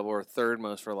reliable or third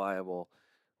most reliable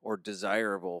or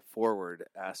desirable forward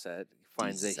asset. He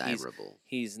finds that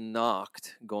he's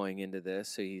knocked going into this,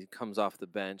 so he comes off the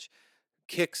bench,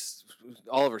 kicks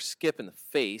Oliver Skip in the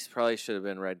face. Probably should have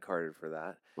been red carded for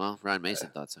that. Well, Ryan Mason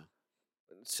thought so.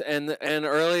 And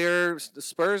earlier, the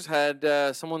Spurs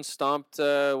had someone stomped.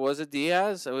 Was it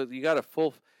Diaz? You got a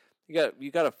full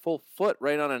foot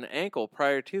right on an ankle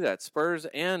prior to that. Spurs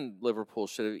and Liverpool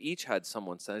should have each had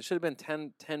someone sent. It should have been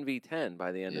 10v10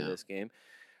 by the end of this game.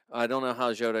 I don't know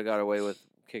how Jota got away with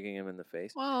kicking him in the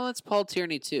face. Well, it's Paul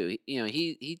Tierney too.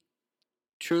 He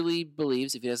truly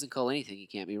believes if he doesn't call anything, he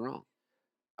can't be wrong.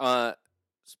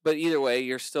 But either way,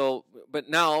 you're still. But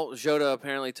now Jota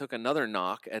apparently took another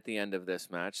knock at the end of this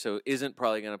match, so isn't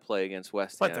probably going to play against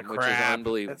West Ham, which is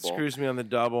unbelievable. That screws me on the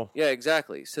double. Yeah,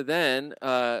 exactly. So then,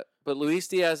 but Luis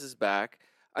Diaz is back.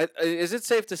 Is it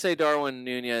safe to say Darwin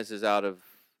Nunez is out of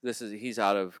he's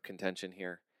out of contention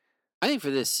here? I think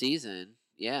for this season,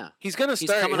 yeah, he's going to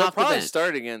start. He'll probably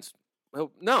start against.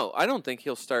 No, I don't think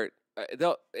he'll start.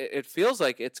 It feels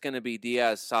like it's going to be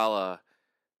Diaz, Salah,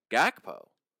 Gakpo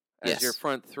as your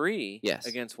front three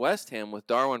against West Ham, with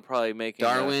Darwin probably making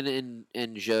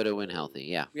and Jota when healthy.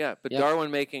 Yeah, yeah, but Darwin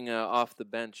making a off the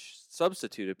bench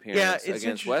substitute appearance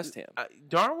against West Ham.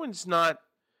 Darwin's not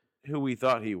who we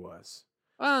thought he was.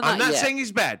 Well, I'm not yet. saying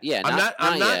he's bad. Yeah,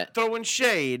 I'm not yet. throwing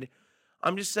shade.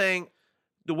 I'm just saying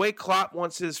the way Klopp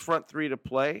wants his front three to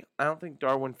play, I don't think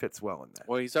Darwin fits well in that.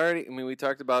 Well, he's already. I mean, we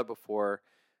talked about it before.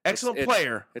 Excellent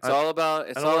player. It's all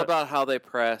about how they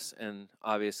press, and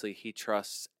obviously he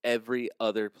trusts every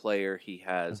other player he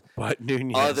has, but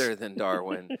Nunez, other than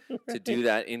Darwin, to do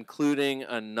that, including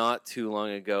a not too long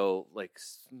ago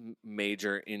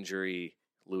major injury,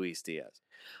 Luis Diaz.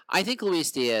 I think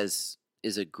Luis Diaz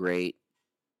is a great.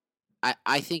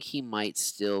 I think he might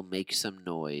still make some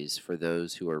noise for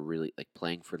those who are really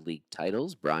playing for league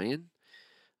titles, Brian,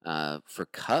 for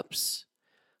cups.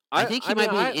 I think he might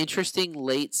be an interesting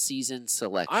late season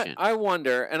selection. I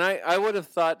wonder, and I would have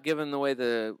thought, given the way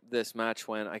this match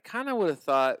went, I kind of would have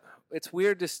thought it's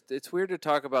weird to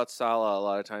talk about Salah a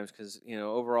lot of times because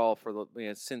overall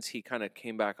since he kind of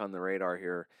came back on the radar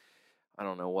here, I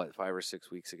don't know 5 or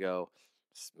 6 weeks ago,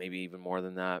 maybe even more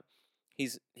than that.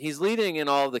 He's leading in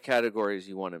all of the categories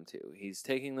you want him to. He's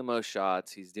taking the most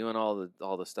shots. He's doing all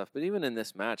the stuff. But even in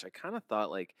this match, I kind of thought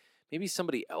maybe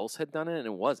somebody else had done it, and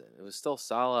it wasn't. It was still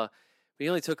Salah, but he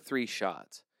only took 3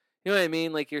 shots. You know what I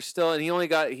mean? You're still, and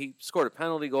he scored a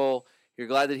penalty goal. You're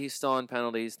glad that he's still on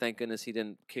penalties. Thank goodness he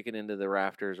didn't kick it into the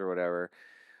rafters or whatever.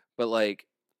 But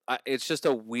it's just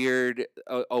a weird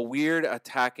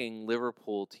attacking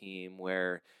Liverpool team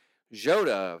where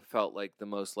Jota felt like the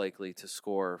most likely to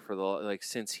score for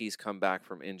since he's come back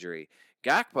from injury.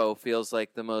 Gakpo feels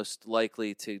like the most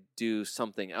likely to do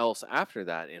something else after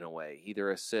that in a way,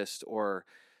 either assist or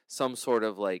some sort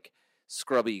of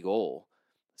scrubby goal.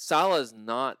 Salah's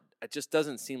not. It just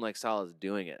doesn't seem like Salah's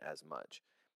doing it as much.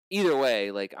 Either way,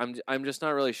 I'm just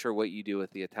not really sure what you do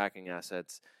with the attacking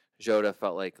assets. Jota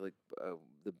felt like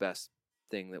the best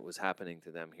thing that was happening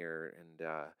to them here, and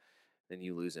then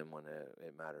you lose him when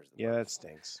it matters. Yeah, that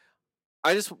stinks.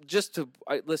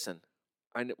 Listen.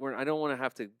 I don't want to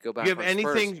have to go back. Do you have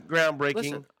anything groundbreaking?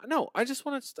 Listen, no, I just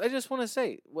want to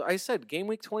say. Well, I said game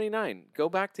week 29. Go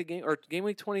back to game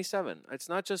week 27. It's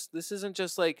not just. This isn't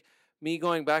just me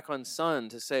going back on Son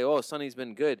to say, oh, Sonny's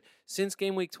been good since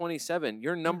game week 27.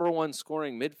 Your number one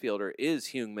scoring midfielder is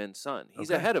Heung-min Son. He's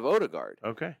ahead of Odegaard.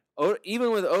 Okay.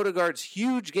 Even with Odegaard's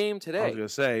huge game today. I was gonna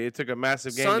say it took a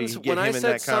massive game to get him in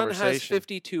that conversation. Son has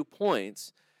 52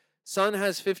 points. Son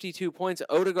has 52 points.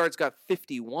 Odegaard's got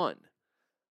 51.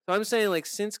 So I'm saying,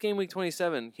 since game week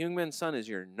 27, Heung-min Son is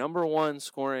your number one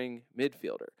scoring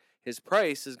midfielder. His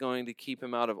price is going to keep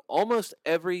him out of almost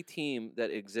every team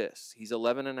that exists. He's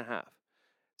 11.5.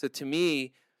 So to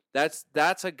me, that's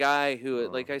a guy who,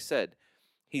 like I said,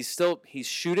 he's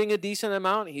shooting a decent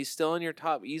amount. He's still in your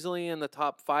easily in the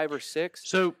top 5 or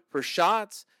 6 for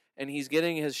shots, and he's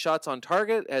getting his shots on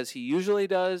target as he usually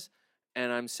does.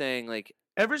 And I'm saying,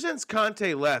 Ever since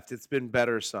Conte left, it's been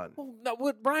better, son. Well,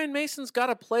 no, Brian Mason's got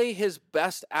to play his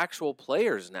best actual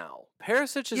players now.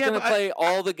 Perisic is Yeah, going to but play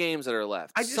all the games that are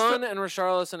left. I just Son don't- and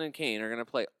Richarlison and Kane are going to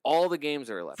play all the games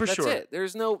that are left. For That's sure. it. There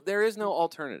is no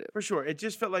alternative. For sure. It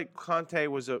just felt like Conte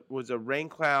was a rain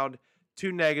cloud,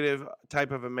 too negative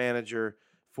type of a manager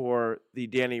for the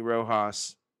Danny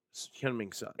Rojas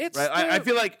Hyunmin son. It's right. I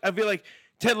feel like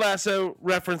Ted Lasso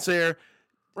reference there.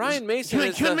 Ryan Mason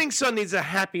is Hyunmin son needs a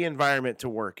happy environment to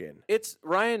work in. It's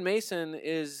Ryan Mason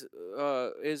is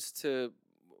to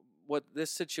what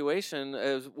this situation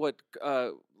is what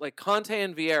like Conte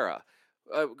and Vieira,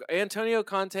 Antonio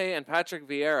Conte and Patrick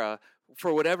Vieira,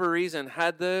 for whatever reason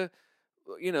had they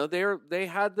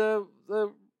had the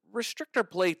restrictor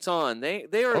plates on.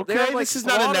 They're Okay, like this is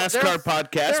not a NASCAR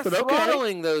podcast, but they're okay.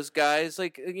 throttling those guys,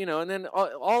 like, and then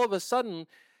all of a sudden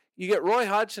you get Roy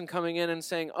Hodgson coming in and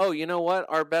saying, "Oh, you know what?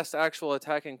 Our best actual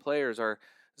attacking players are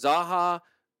Zaha,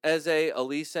 Eze,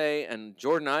 Elise, and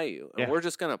Jordan Ayew, and Yeah. we're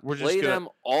just gonna We're just play gonna them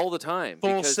all the time."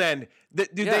 Full because- send. Dude,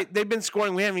 Yeah. they've been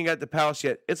scoring. We haven't even got the Palace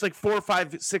yet. It's like 4,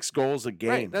 5, 6 goals a game.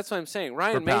 Right, that's what I'm saying.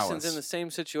 Ryan Mason's Palace. in the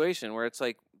same situation where it's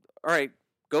like, all right,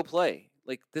 go play.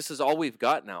 Like, this is all we've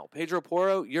got now. Pedro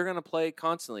Porro, you're going to play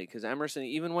constantly because Emerson,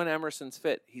 even when Emerson's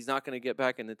fit, he's not going to get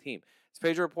back in the team. It's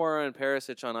Pedro Porro and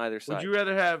Perisic on either side. Would you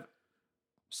rather have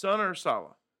Son or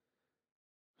Salah?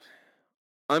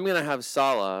 I'm going to have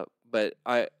Salah, but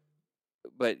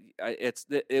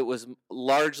it was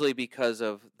largely because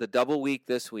of the double week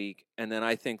this week, and then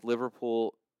I think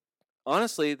Liverpool.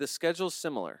 Honestly, the schedule's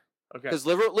similar. Okay. Because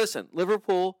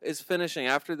Liverpool is finishing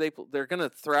after they're going to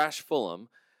thrash Fulham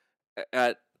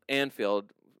at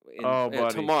Anfield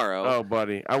tomorrow. Oh,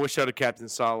 buddy. I wish I'd have captain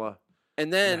Salah.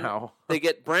 And then now. they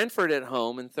get Brentford at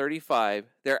home in 35.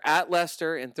 They're at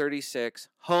Leicester in 36.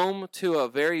 Home to a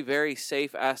very, very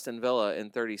safe Aston Villa in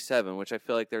 37, which I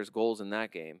feel like there's goals in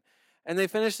that game. And they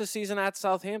finish the season at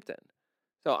Southampton.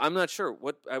 So I'm not sure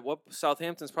what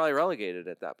Southampton's probably relegated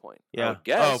at that point. I Yeah. would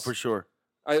guess. Oh, for sure.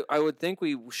 I would think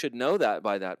we should know that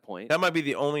by that point. That might be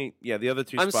the only. Yeah, the other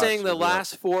two. I'm spots saying the would be up.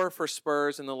 last 4 for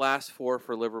Spurs and the last 4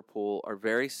 for Liverpool are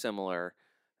very similar.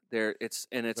 It's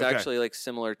Okay. actually like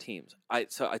similar teams.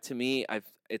 To me,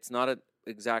 it's not an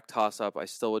exact toss up. I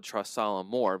still would trust Salah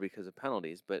more because of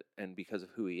penalties, and because of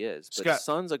who he is. But Scott-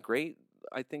 Son's a great,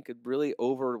 I think, a really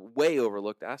way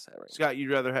overlooked asset right now. Scott, you'd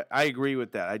rather. I agree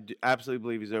with that. I absolutely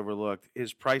believe he's overlooked.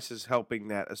 His price is helping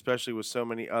that, especially with so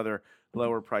many other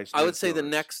lower priced. I would say the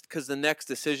midfielders. next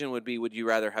decision would be: would you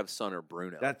rather have Son or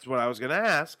Bruno? That's what I was going to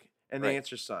ask, and the Right.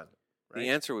 answer's Son. Right? The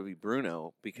answer would be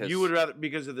Bruno because You would rather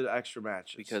because of the extra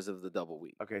matches. because of the double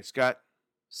week. Okay, Scott.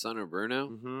 Son or Bruno?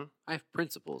 Mm-hmm. I have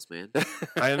principles, man.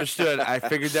 I understood. I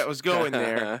figured that was going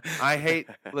there. I hate.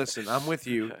 Listen, I'm with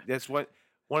you. That's one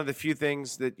of the few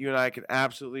things that you and I can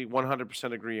absolutely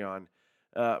 100% agree on.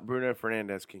 Bruno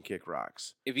Fernandes can kick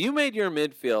rocks. If you made your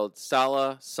midfield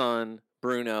Salah, Son,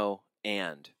 Bruno,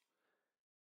 and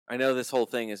I know this whole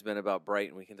thing has been about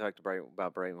Brighton. We can talk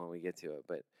about Brighton when we get to it,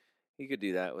 but you could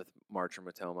do that with March or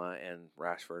Matoma and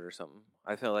Rashford or something.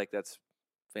 I feel like that's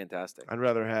fantastic. I'd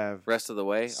rather have Rest of the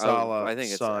way, Salah, I think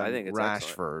it's Son, excellent.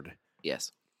 Rashford,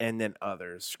 Yes. and then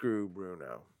others. Screw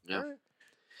Bruno. Yeah.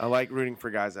 I like rooting for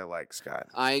guys I like, Scott.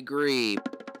 I agree.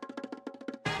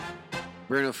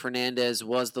 Bruno Fernandes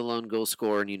was the lone goal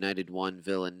scorer in United 1,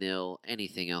 Villa 0.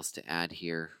 Anything else to add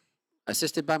here?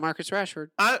 Assisted by Marcus Rashford.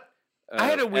 I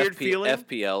had a weird feeling.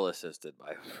 FPL assisted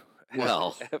by.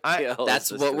 Well, FPL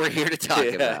that's what assisted. we're here to talk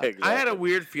about. Exactly. I had a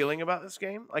weird feeling about this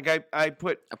game. Like I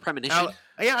put A premonition.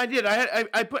 yeah, I did.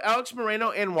 I put Alex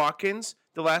Moreno and Watkins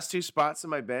the last 2 spots on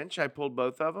my bench. I pulled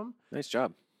both of them. Nice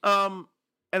job. And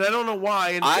I don't know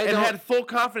why. And I don't- had full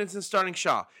confidence in starting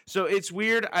Shaw. So it's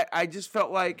weird. I just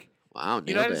felt like Wow, nailed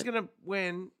United's it. gonna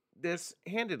win this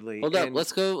handedly. Hold up. and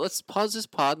Let's go. Let's pause this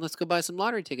pod and let's go buy some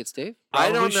lottery tickets, Dave. I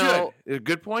probably don't know. should. A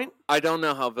good point. I don't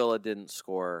know how Villa didn't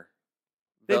score.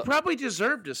 They Vil- probably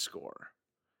deserve to score.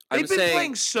 I'm They've been saying-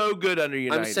 playing so good under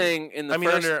United. I'm saying in the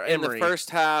under Emery. first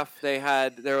half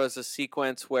there was a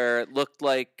sequence where it looked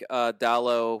like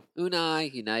Dallo.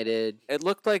 Unai, United. It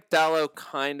looked like Dallo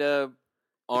kind of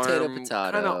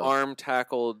Potato. arm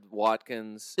tackled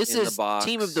Watkins This in is the box.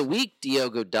 team of the week,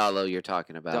 Diogo Dallo. You're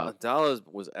talking about. Dallo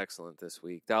was excellent this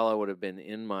week. Dallo would have been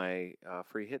in my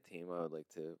free hit team. I would like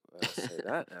to say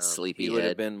that. Sleepy he would have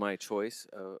head. been my choice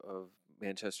of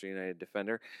Manchester United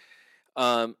defender.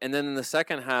 And then in the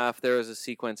second half, there was a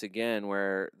sequence again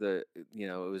where it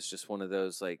was just one of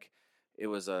those, like, it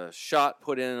was a shot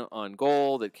put in on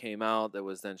goal that came out that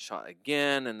was then shot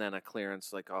again, and then a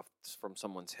clearance like off from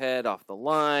someone's head off the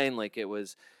line. Like, it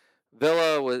was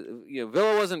Villa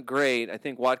wasn't great. I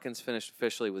think Watkins finished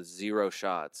officially with 0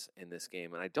 shots in this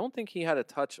game, and I don't think he had a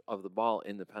touch of the ball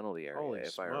in the penalty area, Holy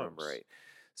if I remember smokes. right.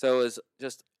 So it was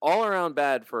just all around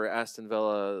bad for Aston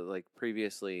Villa, like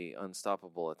previously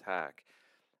unstoppable attack.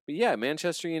 But yeah,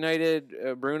 Manchester United,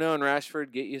 Bruno and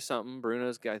Rashford get you something.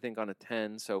 Bruno's, I think, on a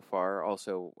 10 so far.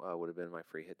 Also would have been my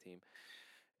free hit team.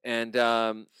 And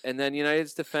then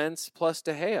United's defense plus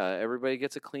De Gea. Everybody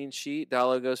gets a clean sheet.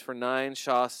 Dalot goes for 9,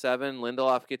 Shaw 7,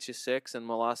 Lindelof gets you 6, and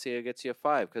Malacia gets you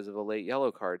 5 because of a late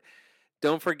yellow card.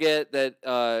 Don't forget that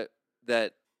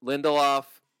that Lindelof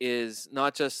is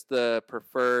not just the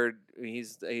preferred.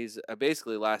 He's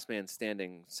basically last man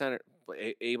standing center,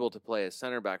 able to play as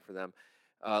center back for them.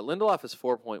 Lindelof is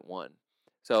 4.1.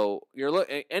 So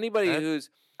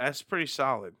That's pretty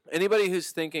solid. anybody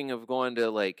who's thinking of going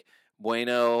to like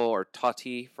Bueno or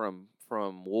Totti from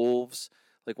Wolves,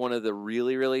 like one of the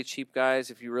really, really cheap guys.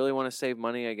 If you really want to save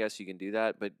money, I guess you can do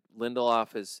that. But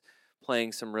Lindelof is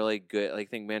playing some really good. I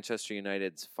think Manchester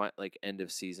United's end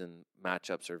of season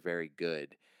matchups are very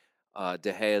good.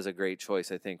 De Gea is a great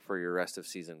choice, I think, for your rest of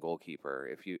season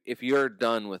goalkeeper. If you're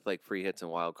done with like free hits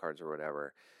and wild cards or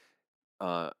whatever,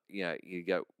 you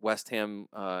got West Ham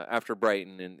after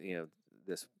Brighton and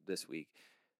this week.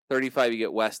 35, you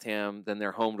get West Ham. Then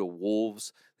they're home to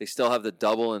Wolves. They still have the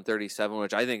double in 37,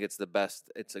 which I think it's the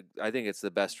best. I think it's the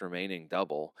best remaining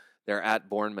double. They're at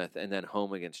Bournemouth and then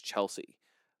home against Chelsea.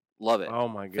 Love it. Oh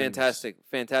my goodness.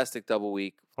 Fantastic double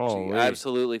week. So you Holy.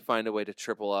 absolutely find a way to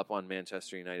triple up on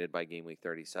Manchester United by game week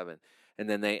 37, and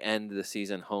then they end the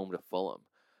season home to Fulham.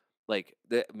 Like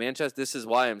Manchester. This is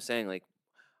why I'm saying like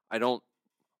I don't.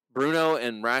 Bruno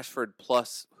and Rashford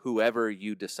plus whoever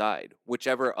you decide,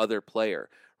 whichever other player.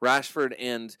 Rashford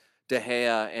and De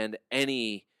Gea and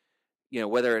any,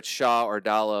 whether it's Shaw or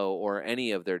Dalot or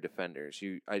any of their defenders.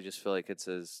 I just feel like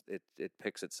it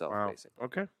picks itself, Wow. basically.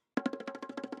 Okay.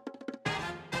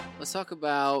 Let's talk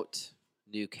about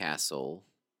Newcastle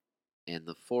and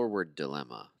the forward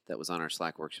dilemma that was on our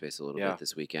Slack workspace a little bit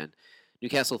this weekend.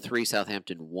 Newcastle 3,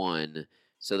 Southampton 1.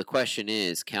 So the question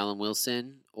is, Callum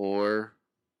Wilson or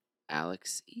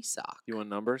Alex Isak? You want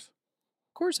numbers?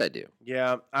 Of course I do.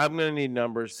 Yeah, I'm gonna need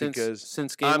numbers because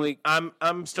since game week,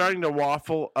 I'm starting to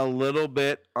waffle a little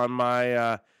bit on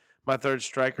my my third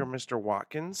striker, Mr.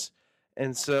 Watkins,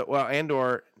 and so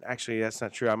or actually that's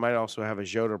not true. I might also have a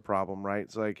Jota problem, right?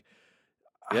 It's like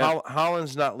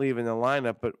Holland's not leaving the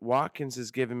lineup, but Watkins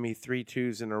is giving me 3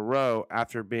 2s in a row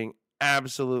after being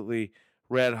absolutely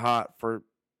red hot for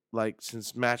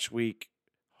since match week.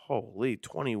 Holy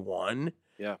 21.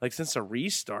 Yeah, since a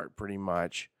restart, pretty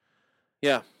much.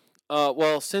 Yeah.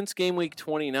 Since game week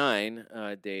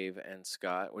 29, Dave and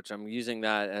Scott, which I'm using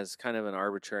that as kind of an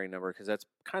arbitrary number because that's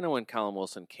kind of when Callum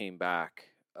Wilson came back.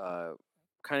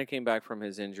 Kind of came back from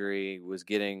his injury, was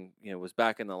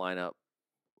back in the lineup.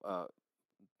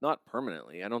 Not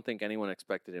permanently. I don't think anyone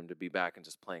expected him to be back and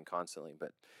just playing constantly.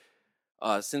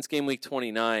 But since game week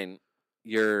 29,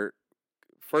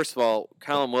 first of all,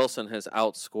 Callum Wilson has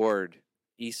outscored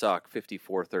Isak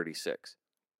 54-36.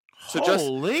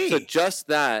 So just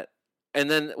that, and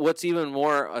then what's even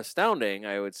more astounding,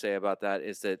 I would say about that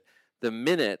is that the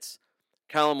minutes,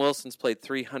 Callum Wilson's played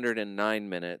 309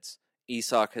 minutes.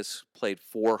 Isak has played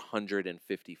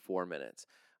 454 minutes.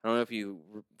 I don't know if you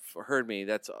heard me.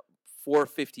 That's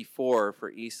 454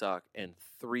 for Isak and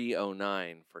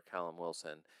 309 for Callum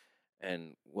Wilson,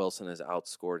 and Wilson has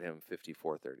outscored him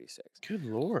 54-36. Good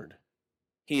Lord.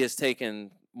 He has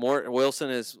taken more. Wilson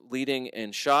is leading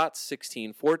in shots,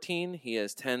 16-14. He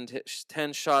has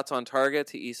 10 shots on target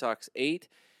to Isak's 8.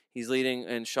 He's leading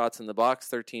in shots in the box,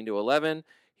 13-11.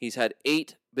 He's had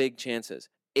 8 big chances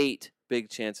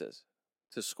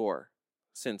to score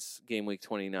since game week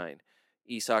 29.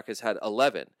 Isak has had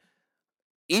 11.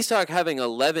 Isak having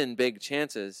 11 big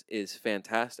chances is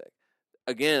fantastic.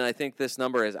 Again, I think this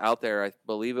number is out there. I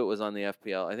believe it was on the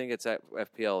FPL. I think it's at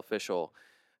FPL official.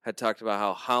 Had talked about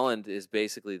how Haaland is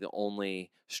basically the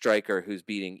only striker who's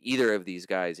beating either of these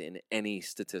guys in any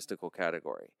statistical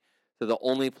category. So the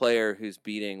only player who's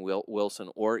beating Wilson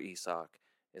or Isak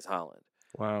is Haaland.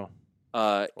 Wow.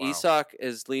 Isak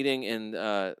is leading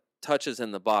in touches in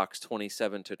the box,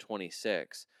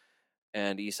 27-26,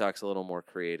 and Isak's a little more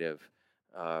creative.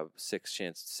 6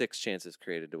 chances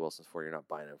created to Wilson's 4. You're not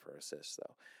buying him for assists,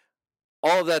 though.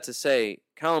 All of that to say,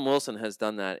 Callum Wilson has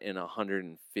done that in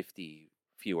 150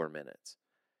 fewer minutes.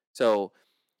 So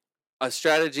a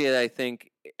strategy that I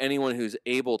think anyone who's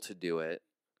able to do it,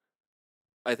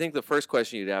 I think the first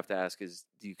question you'd have to ask is,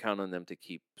 do you count on them to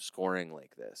keep scoring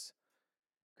like this?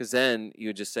 Because then you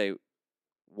would just say,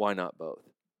 why not both?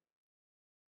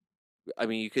 I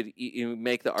mean, you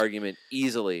make the argument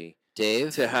easily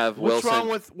Dave, to have What's Wilson, wrong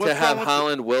with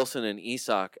Holland, Wilson, and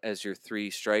Isak as your 3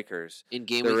 strikers. in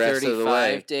game the week rest of the way.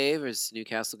 35, Dave, is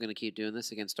Newcastle going to keep doing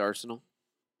this against Arsenal?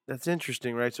 That's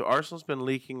interesting, right? So Arsenal's been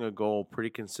leaking a goal pretty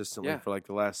consistently Yeah. for like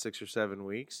the last 6 or 7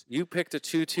 weeks. You picked a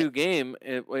 2-2 game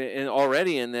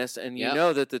already in this, and you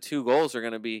know that the 2 goals are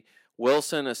going to be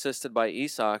Wilson assisted by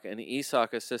Isak and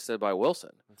Isak assisted by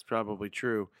Wilson. That's probably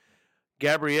true.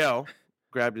 Gabriel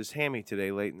grabbed his hammy today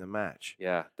late in the match.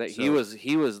 Yeah, that So-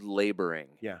 he was laboring.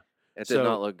 Yeah. It did So-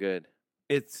 not look good.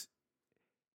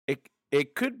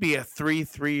 It could be a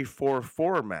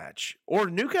 3-3-4-4 match, or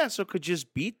Newcastle could just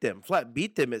flat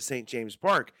beat them at St. James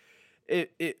Park.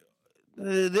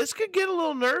 This could get a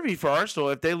little nervy for Arsenal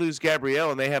if they lose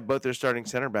Gabriel and they have both their starting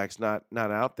center backs not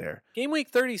out there. Game week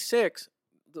 36,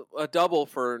 a double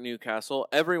for Newcastle.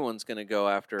 Everyone's going to go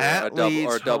after At a double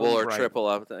Leeds, or double home or Brighton.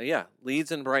 triple. Yeah,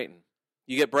 Leeds and Brighton.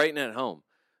 You get Brighton at home.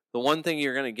 The one thing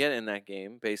you're going to get in that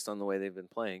game, based on the way they've been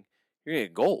playing, you're going to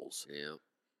get goals. Yeah.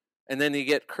 And then you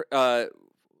get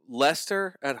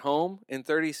Leicester at home in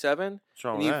 37. What's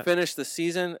wrong And with you that? finish the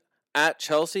season at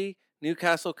Chelsea.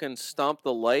 Newcastle can stomp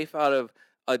the life out of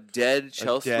a dead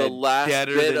Chelsea, the last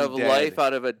deader bit than of dead. life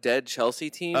out of a dead Chelsea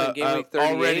team in game week 38.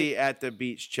 Already at the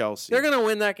beach, Chelsea. They're going to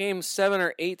win that game 7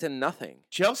 or 8-0.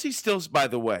 Chelsea still, by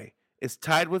the way, is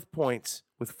tied with points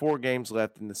with 4 games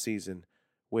left in the season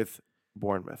with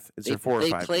Bournemouth. Is there 4 or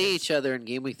 5 They play games? each other in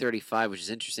game week 35, which is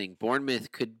interesting.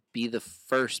 Bournemouth could be the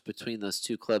first between those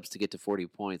 2 clubs to get to 40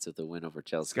 points if they win over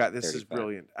Chelsea. Scott, this is 35.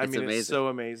 brilliant. I It's mean, amazing. it's so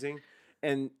amazing.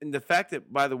 And the fact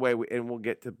that, by the way, and we'll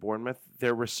get to Bournemouth,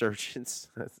 their resurgence,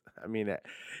 I mean,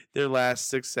 their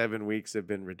last 6-7 weeks have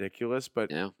been ridiculous, but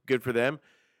Yeah. good for them.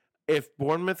 If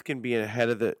Bournemouth can be ahead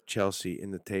of the Chelsea in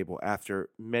the table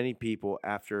after many people,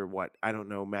 after what, I don't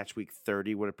know, match week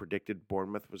 30 would have predicted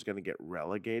Bournemouth was going to get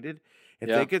relegated. If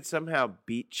Yeah. they could somehow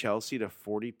beat Chelsea to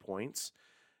 40 points,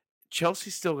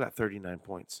 Chelsea still got 39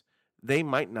 points. They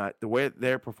might not, the way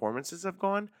their performances have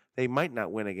gone, they might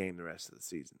not win a game the rest of the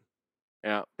season.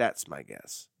 Yeah. That's my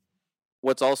guess.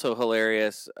 What's also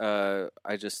hilarious, I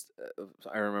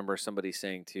remember somebody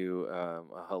saying to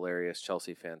a hilarious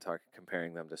Chelsea fan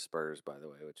comparing them to Spurs, by the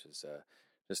way, which is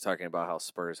just talking about how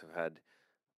Spurs have had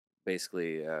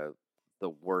basically the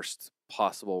worst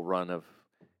possible run of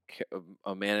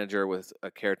a manager with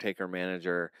a caretaker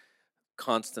manager,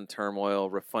 constant turmoil,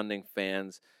 refunding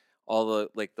fans, all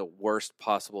the worst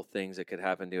possible things that could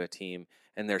happen to a team,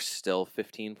 and they're still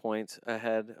 15 points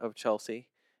ahead of Chelsea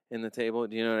in the table.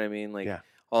 Do you know what I mean? Like, Yeah.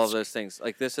 all of those things.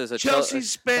 Like, this is a Chelsea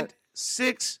spent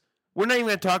 6. We're not even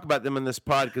going to talk about them in this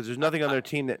pod because there's nothing on their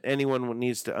team that anyone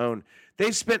needs to own.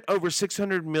 They spent over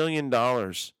 $600 million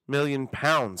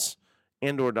pounds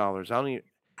and/or dollars. I don't even,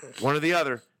 one or the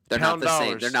other. They're not Pound the same.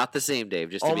 dollars. They're not the same, Dave.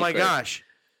 Just to Oh be my clear. gosh!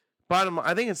 Bottom,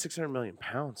 I think it's 600 million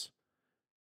pounds.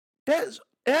 That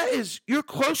is you're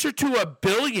closer to $1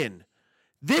 billion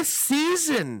this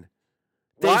season.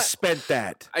 They What? spent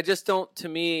that. I just don't. To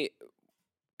me,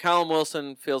 Callum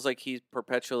Wilson feels like he's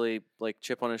perpetually like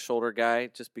chip on his shoulder guy,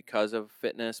 just because of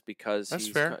fitness, because That's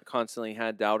he's fair. constantly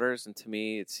had doubters. And to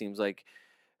me, it seems like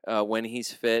when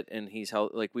he's fit and he's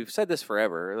like we've said this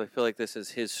forever. I feel like this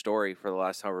is his story for the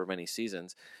last however many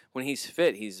seasons. When he's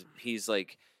fit, he's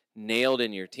like nailed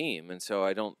in your team, and so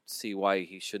I don't see why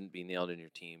he shouldn't be nailed in your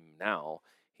team now.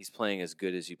 He's playing as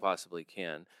good as you possibly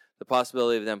can. The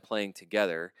possibility of them playing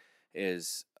together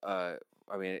is, I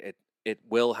mean, it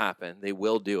will happen. They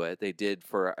will do it. They did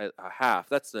for a half.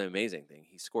 That's the amazing thing.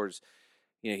 He scores,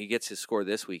 he gets his score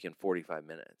this week in 45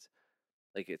 minutes.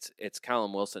 Like it's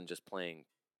Callum Wilson just playing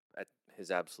at his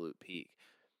absolute peak.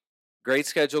 Great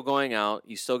schedule going out.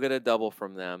 You still get a double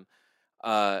from them.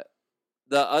 The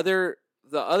other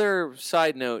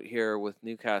side note here with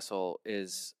Newcastle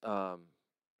is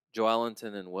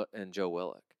Joelinton and Joe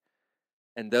Willock.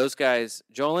 And those guys,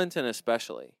 Joelinton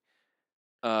especially,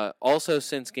 also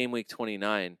since game week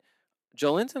 29,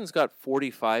 Joelinton's got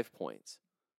 45 points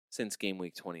since game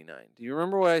week 29. Do you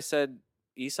remember what I said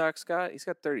Isak's got? He's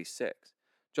got 36.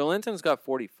 Joelinton's got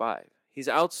 45. He's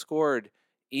outscored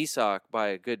Isak by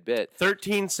a good bit.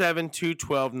 13-7,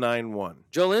 2-12, 9-1.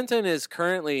 Joelinton is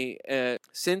currently,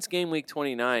 since game week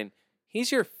 29,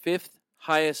 he's your 5th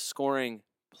highest scoring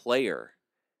player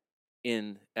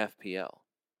in FPL.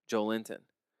 Joelinton.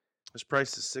 His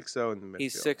price is 6-0 in the midfield.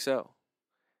 He's 6-0.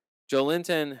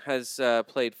 Joelinton has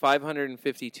played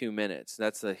 552 minutes.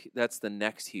 That's the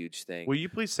next huge thing. Will you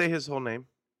please say his whole name?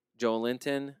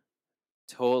 Joelinton,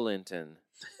 Toelinton,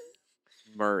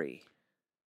 Murray.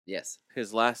 Yes.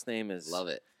 His last name is Love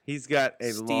it. He's got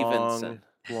a Stevenson. long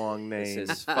long It's name,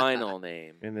 his final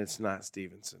name. and it's not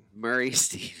Stevenson. Murray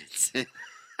Stevenson.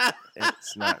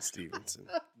 It's not Stevenson.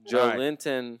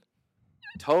 Joelinton,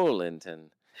 Toelinton.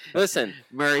 Listen,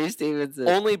 Murray Stevenson.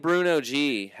 only Bruno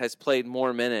G has played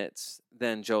more minutes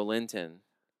than Joelinton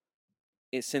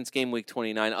since game week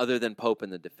 29, other than Pope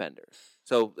and the defender.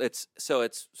 So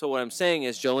what I'm saying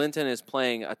is Joelinton is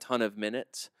playing a ton of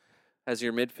minutes as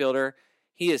your midfielder.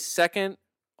 He is second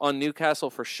on Newcastle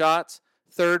for shots,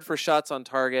 third for shots on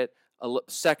target,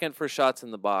 second for shots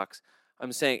in the box.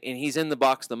 I'm saying, and he's in the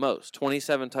box the most.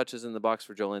 27 touches in the box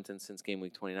for Joelinton since game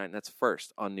week 29. That's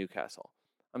first on Newcastle.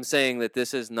 I'm saying that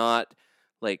this is not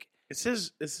like This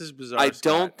is bizarre. I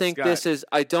don't Scott. think Scott. this is.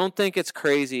 I don't think it's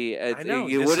crazy. I know.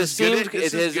 You This would have is good- seemed.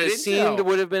 this is good It seemed intel.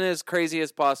 would have been as crazy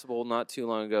as possible not too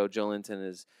long ago. Joelinton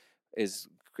is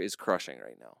crushing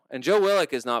right now, and Joe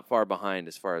Willock is not far behind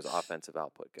as far as offensive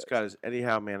output goes. Scott is Eddie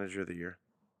Howe manager of the year.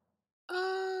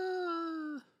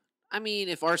 I mean,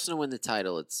 if Arsenal win the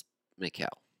title, it's Mikel.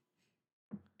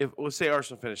 If we'll say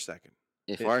Arsenal finished second,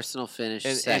 If Yeah. Arsenal finish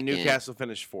and second, Newcastle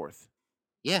finished fourth.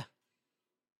 yeah,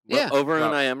 Well, yeah, over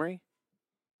No. Unai Emery.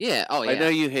 yeah. Oh yeah. I know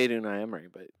you hate Unai Emery,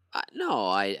 but No,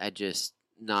 I just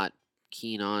not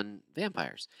keen on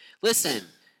vampires. Listen,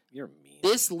 you're mean.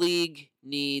 this league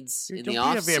needs in Don't the be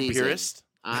off a season. vampirist.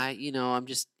 I'm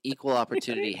just equal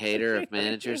opportunity hater of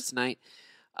managers tonight.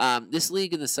 This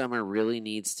league in the summer really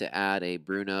needs to add a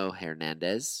Bruno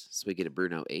Hernandez, so we get a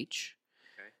Bruno H,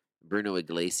 Okay. Bruno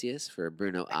Iglesias for a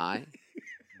Bruno I,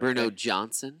 Bruno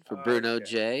Johnson for Bruno Okay.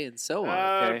 J, and so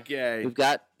on. Okay. We've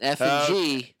got F and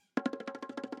G.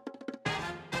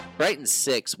 Brighton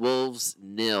 6, Wolves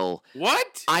 0.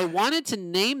 What? I wanted to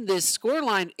name this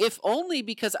scoreline, if only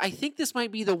because I think this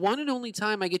might be the one and only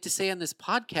time I get to say on this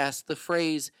podcast the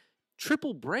phrase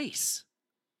triple brace.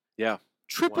 Yeah.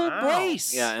 Triple Wow.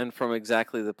 brace. Yeah, and from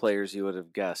exactly the players you would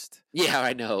have guessed. Yeah,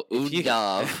 I know. If you-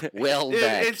 Undav,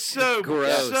 Welbeck. It's so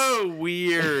Gross. so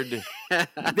weird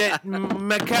that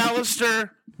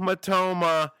McAllister,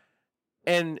 Matoma,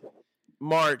 and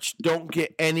March don't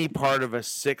get any part of a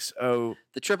 6-0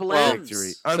 the triple Well, M's.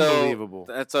 victory. So, Unbelievable.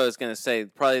 That's what I was going to say.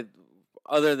 Probably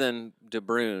other than De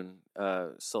Bruyne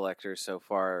selectors so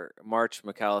far, March,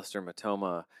 McAllister,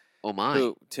 Matoma, Oh my.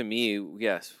 who to me,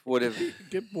 yes, would have.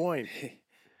 Good point.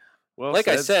 Well Like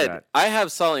I said, Scott. I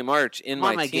have Solly March in I'm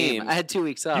on my team. game. I had 2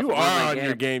 weeks off. You I'm on my are on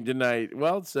your game. game tonight.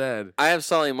 Well said. I have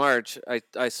Solly March.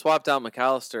 I swapped out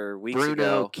McAllister weeks Bruno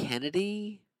ago.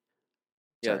 Kennedy.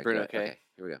 Yeah, Sorry, Bruno. go- Okay.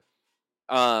 Here we go.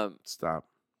 Stop.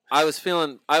 I was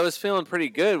feeling pretty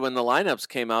good when the lineups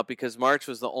came out because March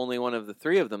was the only one of the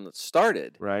three of them that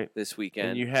started Right. this And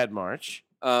weekend. you had March.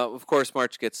 Of course,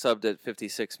 March gets subbed at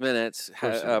 56 minutes,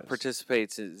 course he does.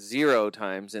 participates 0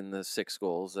 times in the 6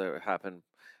 goals that happened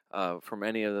from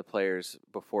any of the players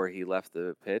before he left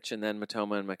the pitch. And then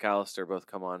Matoma and McAllister both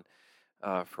come on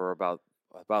for about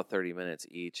 30 minutes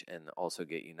each and also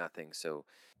get you nothing. So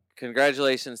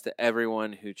congratulations to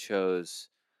everyone who chose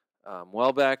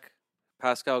Welbeck,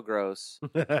 Pascal Gross,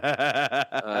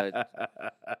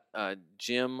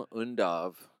 Jim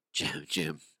Undav.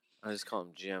 Jim. I just call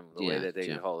him Jim, the way Yeah, that they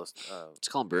Jim. call us. Let's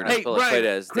call him Bruno. Hey, Brian,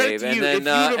 Filipides, credit Dave, to and you. then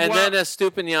If you'd have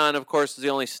Estupinian, of course, is the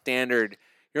only standard.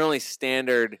 Your only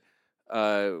standard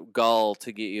goal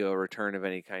to get you a return of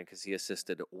any kind because he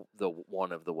assisted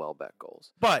one of the Welbeck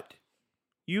goals. But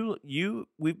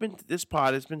this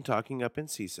pod has been talking up in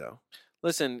CISO.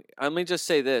 Listen, let me just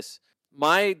say this: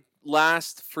 my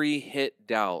last free hit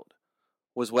doubt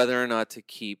was whether or not to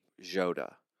keep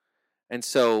Jota, and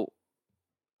so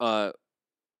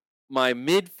my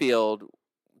midfield.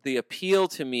 The appeal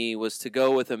to me was to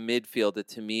go with a midfield that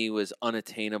to me was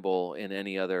unattainable in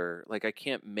any other. Like I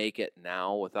can't make it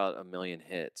now without a million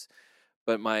hits.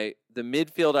 But the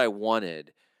midfield I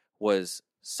wanted was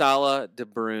Salah, De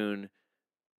Bruyne,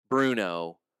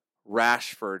 Bruno,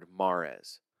 Rashford,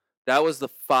 Mahrez. That was the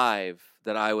 5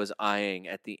 that I was eyeing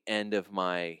at the end of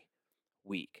my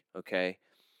week. Okay,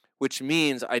 which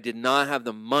means I did not have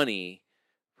the money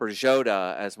for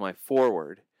Jota as my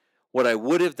forward. What I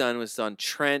would have done was done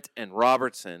Trent and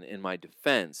Robertson in my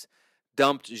defense,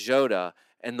 dumped Jota,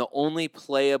 and the only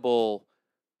playable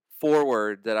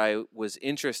forward that I was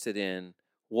interested in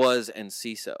was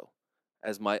Enciso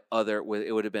as my other.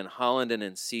 It would have been Holland and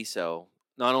Enciso.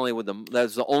 Not only would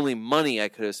that's the only money I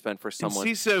could have spent for someone.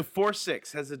 CISO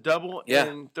 4-6 has a double Yeah.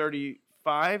 in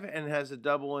 35 and has a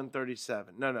double in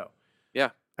 37. No. Yeah.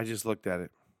 I just looked at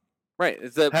it. Right.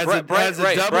 It's the Has a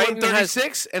double in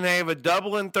 36 and they have a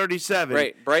double in 37.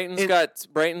 Right.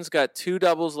 Brighton's got 2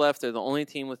 doubles left. They're the only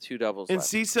team with 2 doubles And left.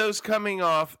 CISO's coming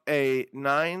off a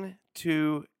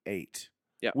 9-2-8.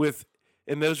 Yeah.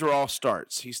 And those were all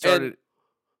starts. He started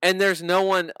And there's no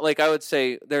one, like I would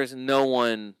say, there's no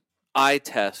one eye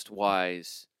test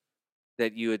wise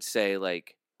that you would say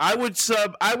like, I would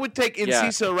take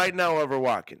Enciso right now over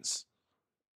Watkins.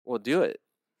 well, do it.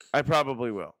 I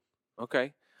probably will.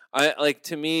 Okay.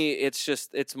 To me,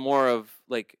 it's more of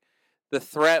like the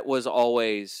threat was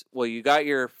always, well, you got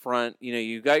your front,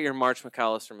 you got your March,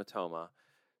 McAllister, Matoma.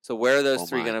 So where are those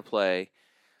three going to play?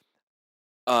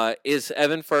 Is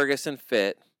Evan Ferguson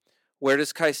fit? Where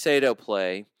does Caicedo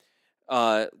play?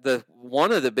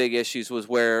 One of the big issues was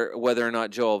whether or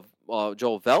not Joel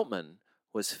Veltman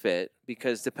was fit,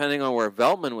 because depending on where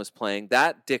Veltman was playing,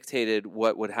 that dictated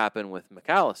what would happen with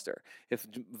McAllister. If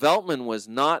Veltman was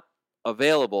not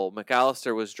available,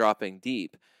 McAllister was dropping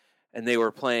deep, and they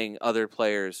were playing other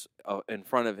players in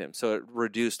front of him. So it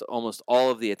reduced almost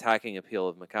all of the attacking appeal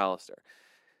of McAllister.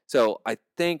 So I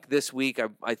think this week,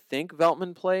 I think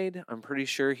Veltman played. I'm pretty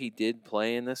sure he did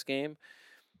play in this game.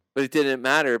 But it didn't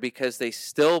matter because they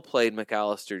still played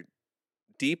McAllister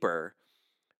deeper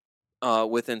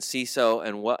with Enciso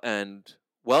and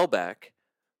Welbeck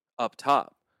up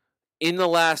top. In the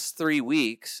last 3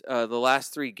 weeks, the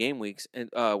last 3 game weeks, and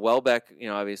Welbeck,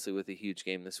 obviously with a huge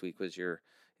game this week, is your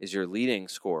leading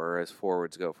scorer as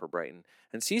forwards go for Brighton.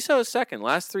 And Enciso is second.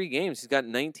 Last 3 games, he's got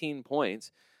 19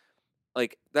 points.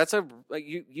 Like that's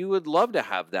you would love to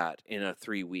have that in a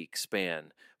 3-week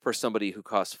span for somebody who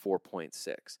costs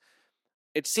 4.6.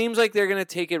 It seems like they're going to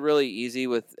take it really easy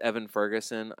with Evan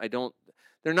Ferguson.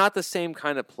 They're not the same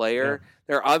kind of player. Yeah.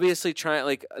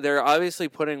 They're obviously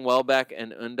putting Welbeck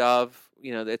and Undav,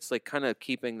 it's like kind of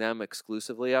keeping them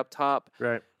exclusively up top.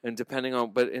 Right. And depending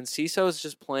on, but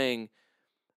Enciso's playing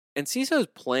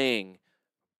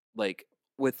like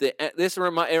with it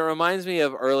reminds me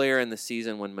of earlier in the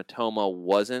season when Matoma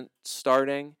wasn't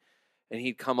starting and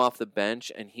he'd come off the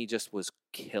bench and he just was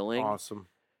killing. Awesome.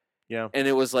 Yeah. And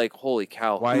it was like, holy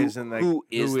cow, who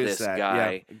is this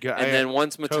guy? Yeah. And then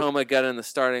once Matoma got in the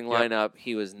starting lineup,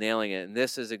 he was nailing it. And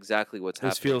this is exactly what's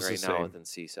happening right now with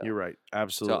Enciso. You're right.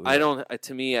 Absolutely. So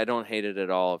I don't hate it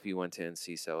at all if you went to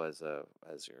Enciso as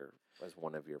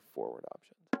one of your forward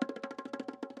options.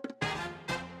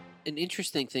 An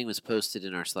interesting thing was posted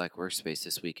in our Slack workspace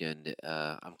this weekend.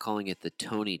 I'm calling it the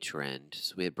Tony trend.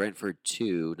 So we had Brentford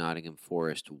 2, Nottingham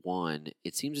Forest 1.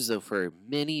 It seems as though for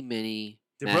many matches,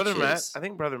 Brother Matt? I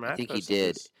think Brother Matt. I think he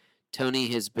did. Tony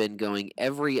has been going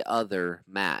every other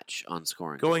match on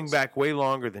scoring. Going goals. back way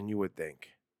longer than you would think.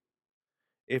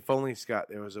 If only, Scott,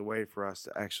 there was a way for us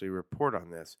to actually report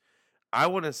on this. I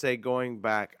want to say going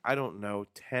back,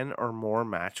 10 or more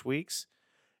match weeks,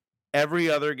 every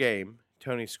other game,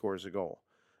 Tony scores a goal.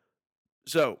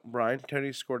 So, Brian,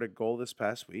 Tony scored a goal this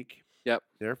past week. Yep.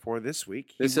 Therefore, this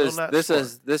week this is the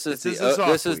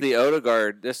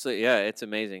Odegaard. It's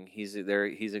amazing. He's there.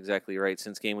 He's exactly right.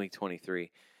 Since game week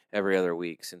 23, every other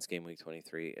week since game week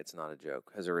 23, it's not a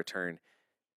joke. Has a return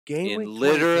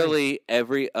literally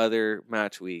every other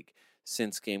match week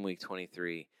since game week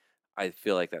 23. I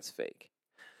feel like that's fake.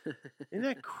 Isn't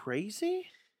that crazy?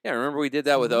 Yeah, remember we did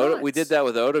that with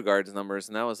Odegaard's numbers,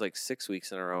 and that was like 6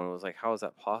 weeks in a row. And it was like, how is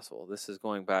that possible? This is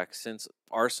going back since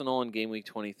Arsenal in game week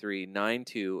 23,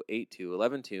 9-2, 8-2,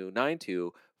 11-2,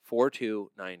 9-2, 4-2,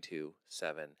 9-2,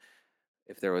 7.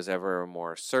 If there was ever a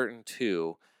more certain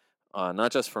 2,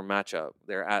 not just for matchup,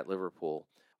 they're at Liverpool.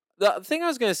 The thing I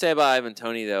was going to say about Ivan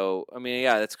Toney, though, I mean,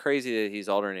 yeah, that's crazy that he's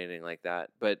alternating like that.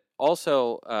 But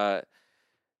also,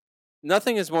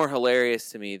 nothing is more hilarious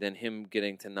to me than him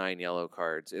getting to 9 yellow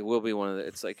cards. It will be one of the.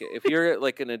 It's like if you're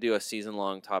like going to do a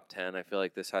season-long top 10, I feel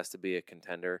like this has to be a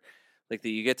contender. Like that,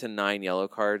 you get to 9 yellow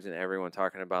cards, and everyone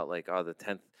talking about like, oh, the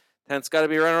 10th's got to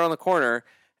be right around the corner,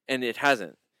 and it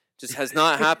hasn't. Just has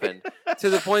not happened to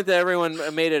the point that everyone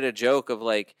made it a joke of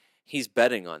like he's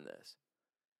betting on this.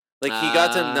 Like he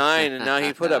got to 9, and now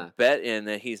he put a bet in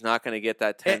that he's not going to get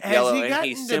that 10th yellow. And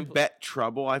he's simply bet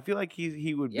trouble. I feel like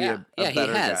he would be a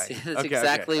better guy. That's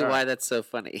exactly why that's so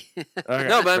funny.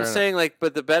 No, but I'm saying like,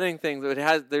 but the betting thing,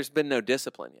 there's been no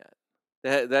discipline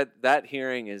yet. That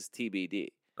hearing is TBD.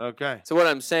 Okay. So what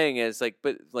I'm saying is like,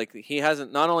 but like he hasn't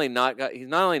he's not only not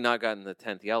gotten the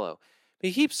 10th yellow, but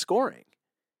he keeps scoring.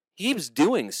 He keeps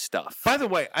doing stuff. By the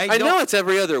way, I know it's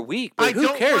every other week, but who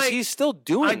cares? He's still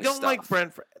doing stuff. I don't like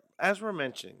Brentford. As we're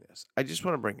mentioning this, I just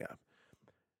want to bring up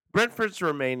Brentford's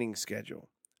remaining schedule.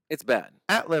 It's bad.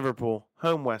 At Liverpool,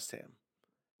 home West Ham.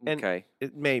 And okay.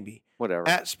 It maybe. Whatever.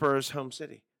 At Spurs, home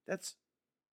City. That's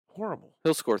horrible.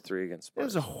 He'll score 3 against Spurs. It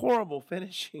was a horrible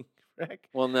finishing, Rick.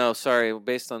 Well, no, sorry.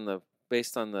 Based on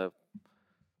the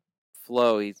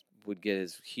flow, he would get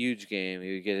his huge game.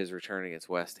 He would get his return against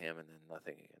West Ham and then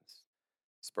nothing against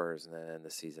Spurs, and then end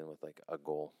the season with like a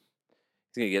goal.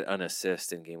 He's going to get an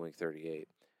assist in game week 38.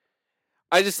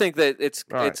 I just think that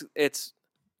it's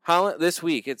Holland this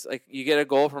week. It's like you get a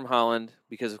goal from Holland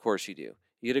because of course you do.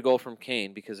 You get a goal from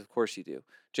Kane because of course you do.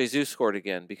 Jesus scored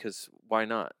again because why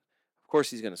not? Of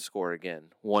course he's going to score again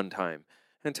one time.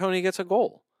 And Tony gets a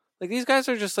goal. Like these guys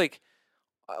are just like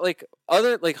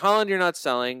Holland you're not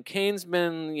selling. Kane's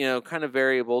been, kind of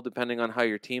variable depending on how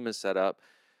your team is set up.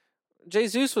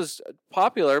 Jesus was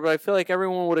popular, but I feel like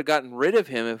everyone would have gotten rid of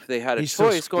him if they had a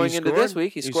choice going into this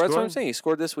week. He scored. That's what I'm saying. He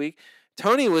scored this week.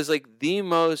 Tony was like the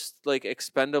most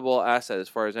expendable asset as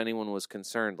far as anyone was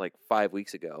concerned 5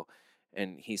 weeks ago,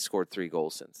 and he scored 3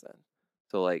 goals since then.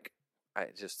 So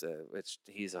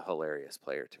he's a hilarious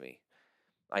player to me.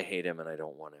 I hate him and I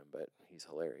don't want him, but he's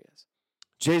hilarious.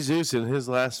 Jesus in his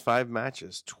last 5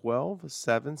 matches, 12,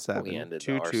 7, 7,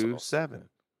 2, 2, 7.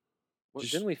 Well,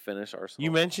 didn't we finish Arsenal?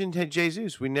 You mentioned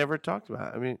Jesus. We never talked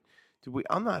about it. I mean, did we?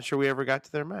 I'm not sure we ever got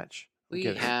to their match. We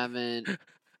haven't.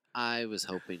 I was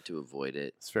hoping to avoid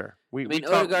it. It's fair.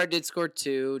 Odegaard did score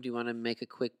 2. Do you want to make a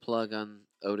quick plug on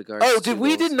Odegaard?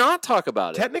 We did not talk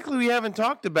about it. Technically, we haven't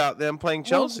talked about them playing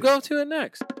Chelsea. We'll go to it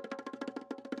next.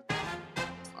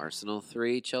 Arsenal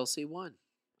 3, Chelsea 1.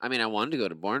 I mean, I wanted to go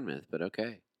to Bournemouth, but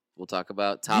okay. We'll talk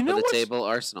about top of the table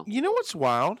Arsenal. You know what's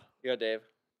wild? Yeah, Dave.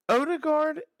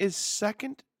 Odegaard is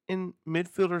second in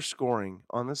midfielder scoring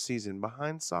on the season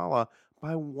behind Salah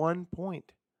by 1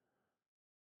 point.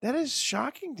 That is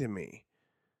shocking to me.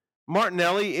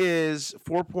 Martinelli is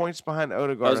 4 points behind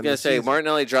Odegaard. I was going to say,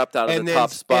 Martinelli dropped out of the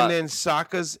top spot. And then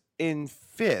Saka's in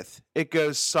 5th. It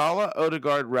goes Salah,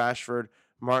 Odegaard, Rashford,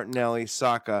 Martinelli,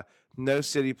 Saka. No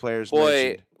City players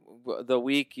mentioned. The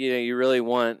week you really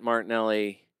want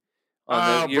Martinelli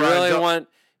on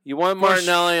You want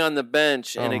Martinelli on the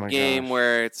bench in a game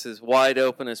where it's as wide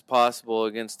open as possible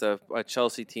against a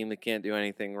Chelsea team that can't do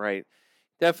anything right.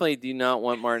 Definitely do not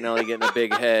want Martinelli getting a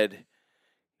big head.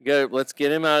 Let's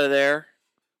get him out of there.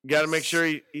 You got to make sure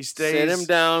he stays. Sit him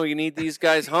down. We need these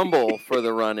guys humble for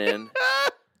the run-in.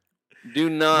 Do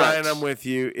not. Ryan, I'm with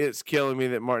you. It's killing me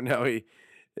that Martinelli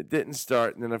didn't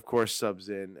start, and then, of course, subs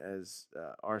in as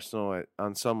Arsenal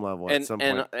on some level at some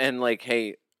point. And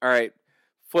hey, all right.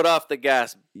 Foot off the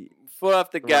gas. Foot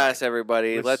off the gas,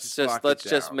 everybody. Let's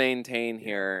just maintain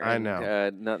here. I know.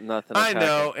 Nothing. I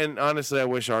know, and honestly, I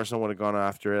wish Arsenal would have gone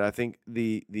after it. I think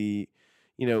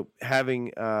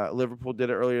having Liverpool did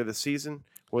it earlier this season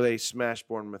where they smashed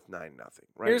Bournemouth 9-0.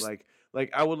 Right?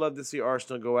 Like I would love to see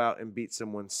Arsenal go out and beat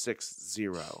someone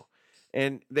 6-0,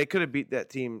 and they could have beat that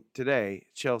team today,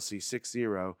 Chelsea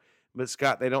 6-0. But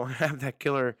Scott, they don't have that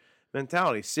killer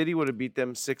mentality. City would have beat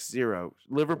them 6-0.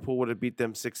 Liverpool would have beat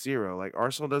them 6-0. Like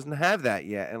Arsenal doesn't have that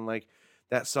yet, and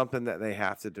that's something that they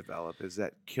have to develop is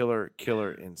that killer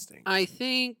instinct. I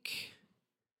think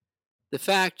the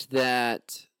fact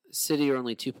that City are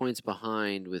only 2 points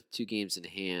behind with 2 games in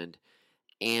hand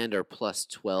and are plus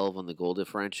 12 on the goal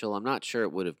differential, I'm not sure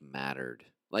it would have mattered.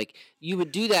 Like you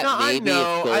would do that maybe if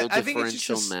goal differential I think it's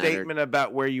just a statement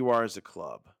about where you are as a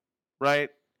club, right?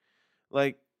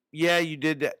 Like. Yeah, you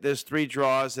did that. Those 3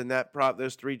 draws, and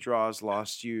those 3 draws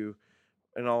lost you,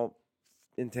 in all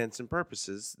intents and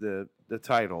purposes, the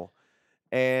title.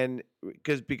 And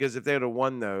because if they would have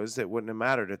won those, it wouldn't have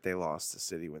mattered if they lost to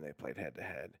City when they played head to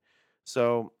head.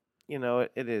 So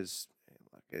it is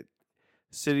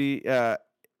City. At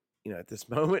this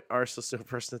moment, Arsenal still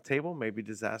first on the table. Maybe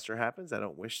disaster happens. I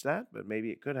don't wish that, but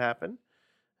maybe it could happen.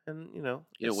 And you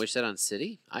don't wish that on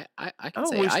City? I can don't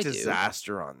say wish I do.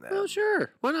 Disaster on them. Oh,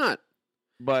 sure. Why not?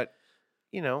 But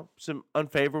some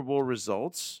unfavorable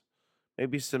results,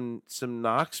 maybe some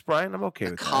knocks. Brian, I'm okay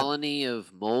with that. A colony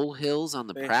of molehills on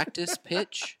the practice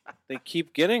pitch. They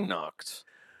keep getting knocked.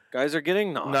 Guys are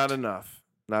getting knocked. Not enough.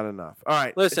 All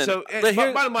right. Listen. So,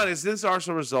 bottom line is this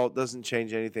Arsenal result doesn't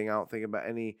change anything. I don't think about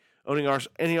owning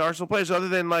any Arsenal players other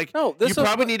than you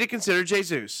probably need to consider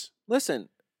Jesus. Listen.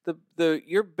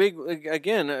 Your big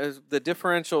again the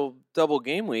differential double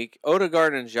game week.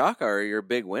 Odegaard and Xhaka are your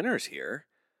big winners here.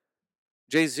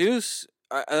 Jesus,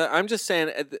 I'm just saying.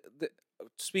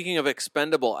 Speaking of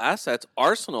expendable assets,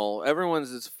 Arsenal,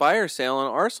 everyone's fire sale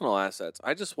on Arsenal assets.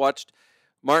 I just watched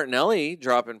Martinelli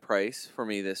drop in price for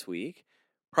me this week.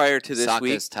 Prior to this Saka's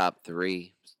week, top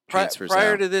 3 transfers.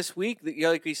 Prior to this week,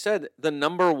 like we said, the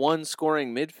number 1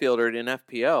 scoring midfielder in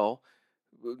FPL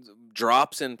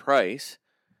drops in price.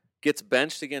 Gets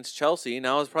benched against Chelsea.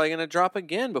 Now is probably going to drop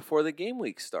again before the game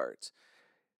week starts.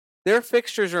 Their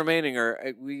fixtures remaining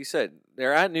are, we said,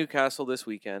 they're at Newcastle this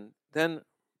weekend. Then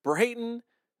Brighton,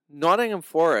 Nottingham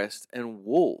Forest, and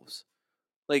Wolves.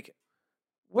 They're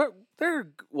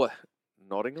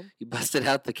Nottingham? You busted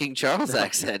out the King Charles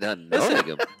accent on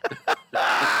Nottingham.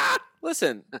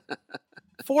 Listen,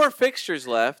 4 fixtures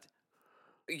left.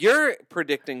 You're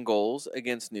predicting goals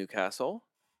against Newcastle.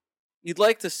 You'd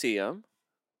like to see them.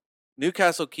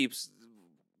 Newcastle keeps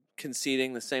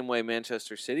conceding the same way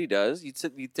Manchester City does.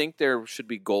 You'd think there should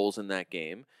be goals in that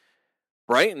game.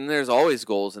 Brighton, there's always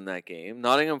goals in that game.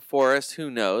 Nottingham Forest, who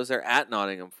knows? They're at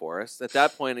Nottingham Forest. At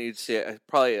that point, you'd see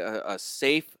probably a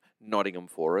safe Nottingham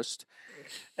Forest.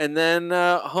 And then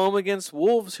home against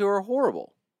Wolves, who are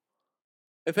horrible.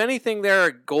 If anything, there are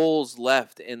goals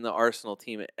left in the Arsenal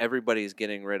team. Everybody's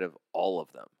getting rid of all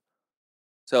of them.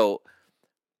 So,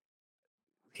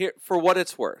 here, for what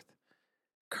it's worth,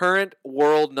 current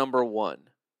world number 1.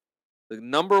 The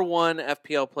number 1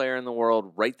 FPL player in the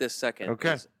world right this second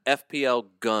is FPL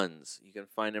Guns. You can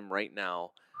find him right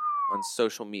now on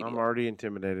social media. I'm already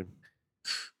intimidated.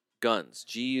 Guns.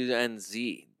 Gunz,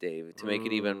 Dave, to make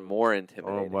it even more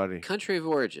intimidating. Oh, buddy. Country of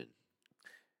origin.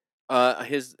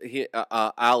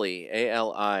 Ali,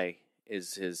 A-L-I,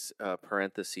 is his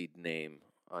parenthesis name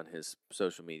on his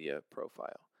social media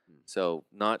profile. So,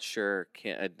 not sure.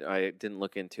 I didn't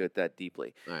look into it that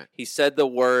deeply. All right. He said the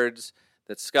words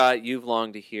that, Scott, you've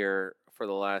longed to hear for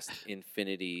the last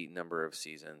infinity number of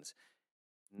seasons.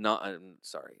 Lee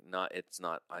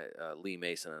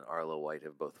Mason and Arlo White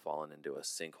have both fallen into a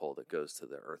sinkhole that goes to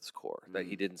the Earth's core. That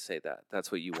he didn't say that.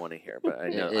 That's what you want to hear, but I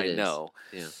know. It I is. know.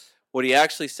 Yeah. What he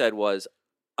actually said was,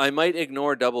 I might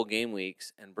ignore double game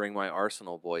weeks and bring my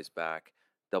Arsenal boys back.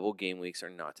 Double game weeks are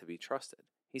not to be trusted.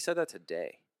 He said that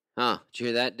today. Huh. Did you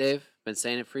hear that, Dave? Been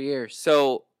saying it for years.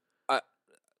 So,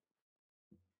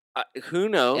 who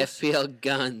knows? FPL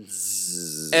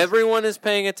Guns. Everyone is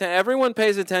paying attention. Everyone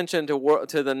pays attention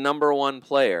to the number 1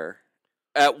 player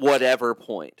at whatever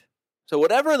point. So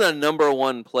whatever the number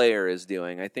 1 player is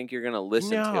doing, I think you're going to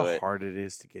listen You know to how it. hard it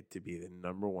is to get to be the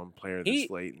number 1 player this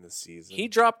late in the season. He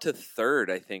dropped to 3rd,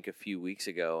 I think, a few weeks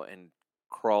ago and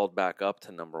crawled back up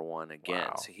to number 1 again.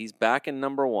 Wow. So he's back in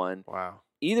number 1. Wow.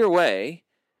 Either way,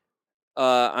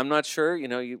 I'm not sure. You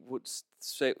know, you would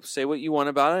say what you want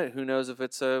about it. Who knows if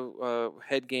it's a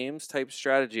head games type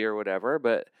strategy or whatever,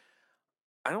 but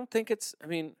I don't think it's. I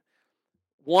mean,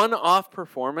 one off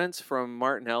performance from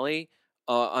Martinelli,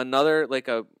 another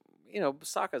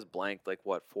Saka's blanked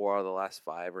 4 out of the last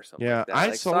 5 or something. Yeah, like that.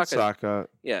 I sold Saka.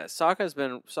 Yeah, Saka's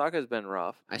been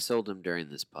rough. I sold him during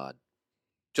this pod.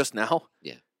 Just now.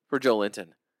 Yeah. For Joelinton.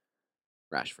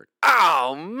 Rashford.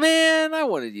 Oh man, I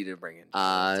wanted you to bring in.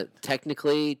 Joelinton.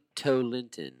 Technically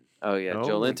Toelinton. Oh yeah, Oh,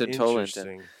 Joelinton, Toelinton.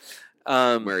 interesting.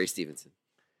 Murray Stevenson.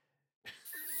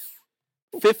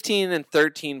 15 and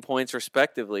 13 points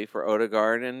respectively for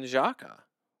Odegaard and Xhaka.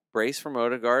 Brace from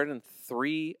Odegaard and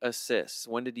 3 assists.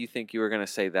 When did you think you were going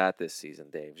to say that this season,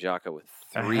 Dave? Xhaka with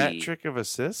 3 A hat trick of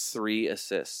assists? 3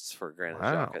 assists for Granit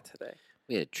Wow. Xhaka today.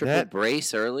 We had triple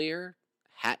brace earlier.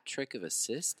 Hat trick of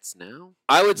assists now.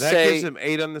 I would That say gives him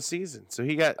 8 on the season. So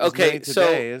he got as Okay, many so-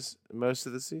 today as most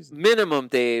of the season. minimum,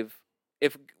 Dave.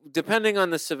 If depending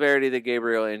on the severity of the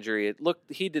Gabriel injury,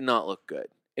 he did not look good.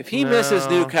 If he misses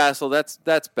No. Newcastle, that's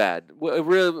bad.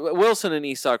 Wilson and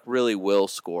Isak really will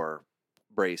score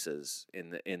braces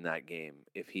in that game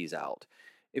if he's out.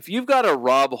 If you've got a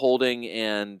Rob Holding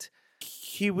and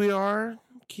Kiwior,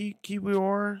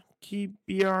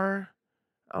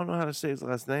 I don't know how to say his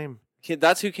last name.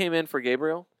 that's who came in for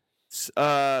Gabriel.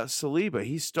 Saliba,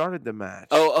 he started the match.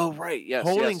 Oh, right, yes.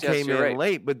 Holding yes, came you're in right.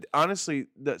 late, but honestly,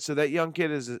 so that young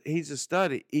kid he's a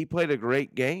stud. He played a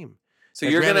great game. So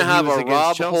And you're going to granted, he have was a against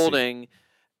Rob Chelsea. Holding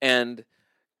and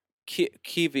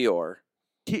Kiwior.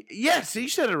 Yes, you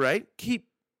said it right. Kiwior,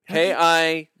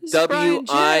 I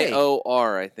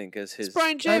think is his. It's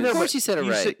Brian I J. know, Of course but he said it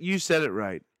you right. You said it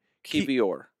right.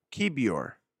 Kiwior.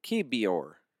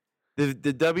 Kibior. The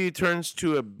W turns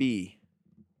to a B.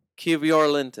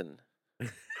 Joelinton.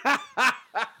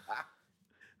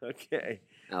 Okay.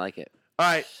 I like it. All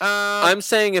right. I'm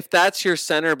saying if that's your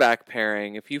center back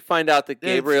pairing, if you find out that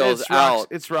Gabriel's out,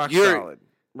 it's rock you're- solid.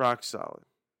 Rock solid.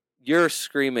 you're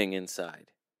screaming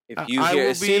inside. If I- you I hear, will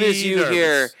as soon as be you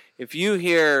hear, nervous. if you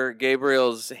hear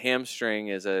Gabriel's hamstring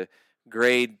is a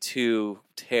grade 2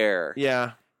 tear,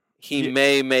 Yeah. he Yeah.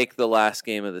 may make the last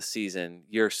game of the season.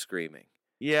 You're screaming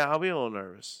Yeah, I'll be a little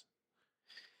nervous.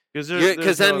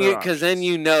 Because then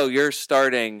you know you're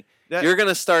starting. That- You're going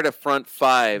to start a front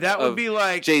 5 that of would be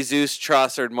like Jesus,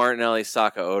 Trossard, Martinelli,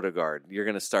 Saka, Odegaard. You're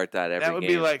going to start that every that would game.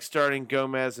 be like starting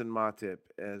Gomez and Matip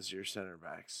as your center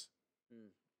backs.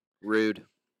 Rude.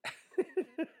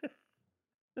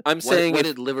 I'm saying what if-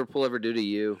 did Liverpool ever do to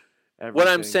you? what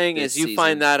I'm Everything. saying is this you season.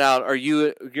 find that out.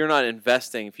 You're not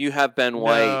investing. If you have Ben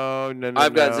White, No,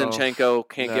 I've got no. Zinchenko,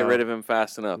 can't get No. rid of him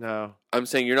fast enough. No. I'm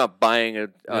saying you're not buying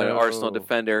an Arsenal No.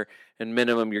 defender and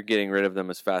minimum you're getting rid of them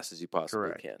as fast as you possibly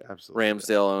Correct. can. Absolutely.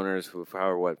 Ramsdale owners who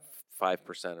are what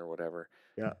 5% or whatever.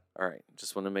 Yeah. All right.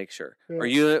 Just want to make sure. Yeah.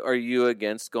 Are you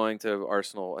against going to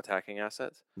Arsenal attacking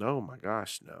assets? No, my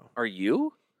gosh, no. Are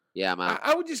you? Yeah, I'm out.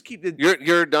 I would just keep the.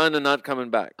 You're done and not coming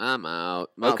back. I'm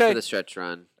out. I'm out Okay. for the stretch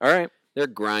run. All right. They're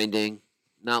grinding,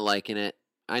 not liking it.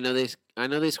 I know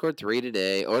they scored 3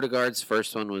 today. Odegaard's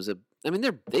first one was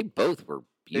they both were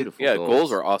beautiful. Yeah,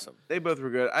 goals are awesome. They both were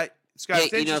good. Scott, Hey, it's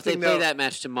if they interesting play though. that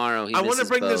match tomorrow, he I want to misses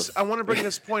bring both. this. I want to bring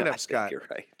this point I up, think Scott. You're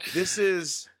right. This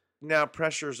is now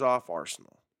pressure's off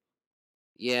Arsenal,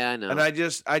 Yeah, I know. and I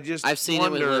just I've seen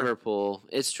wonder, it with Liverpool.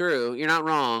 It's true. You're not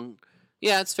wrong.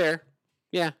 Yeah, it's fair.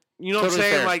 Yeah. You know what I'm Totally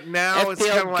saying? fair. Like now, it's FPL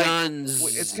kind of like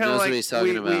Guns it's kind of knows like what he's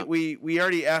talking about. we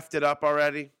already effed it up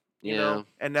already, you Yeah. know,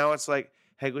 and now it's like,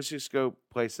 hey, let's just go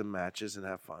play some matches and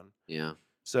have fun. Yeah.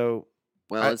 So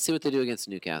Well, let's see what they do against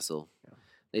Newcastle. Yeah.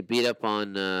 They beat up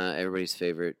on everybody's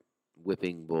favorite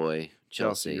whipping boy,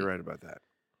 Chelsea. you're right about that.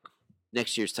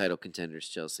 Next year's title contenders,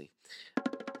 Chelsea.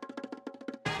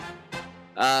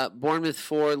 Bournemouth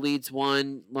 4, Leeds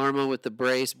 1. Lerma with the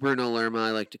brace. Bruno Lerma,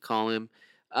 I like to call him.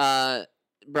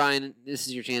 Brian, this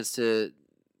is your chance to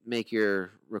make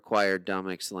your required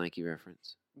Dominic Solanke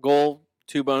reference. Goal,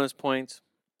 2 bonus points,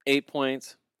 8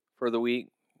 points for the week.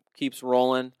 Keeps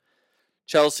rolling.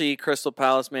 Chelsea, Crystal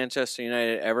Palace, Manchester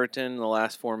United, Everton, the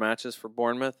last 4 matches for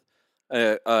Bournemouth.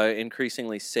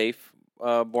 Increasingly safe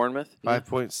Bournemouth.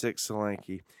 5.6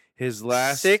 Solanke. His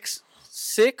last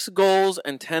Six goals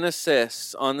and 10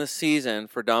 assists on the season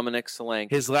for Dominic Solanke.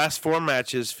 his last 4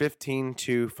 matches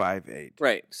 15-2-5-8.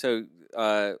 Right. So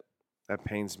That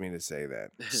pains me to say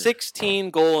that. 16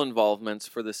 goal involvements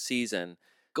for the season.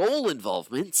 Goal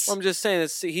involvements. Well, I'm just saying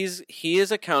he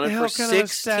is accounted The for hell kind of a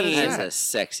stat is 16. That's that? a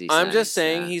sexy. I'm sounding just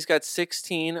saying stat. he's got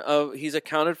 16 of he's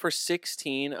accounted for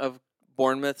 16 of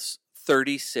Bournemouth's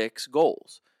 36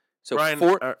 goals. So Brian,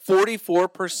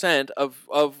 44% of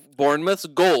Bournemouth's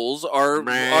goals are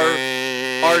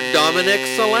Dominic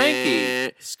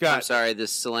Solanke. Scott, I'm sorry, the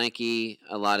Solanke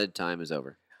allotted time is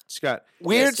over. Scott,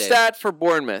 Weird Dave. stat for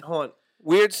Bournemouth. hold on.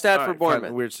 Weird stat All for right, fine,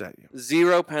 Bournemouth. weird stat. Yeah.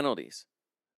 0 penalties.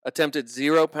 Attempted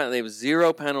 0 They have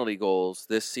 0 penalty goals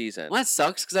this season. Well, that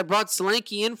sucks because I brought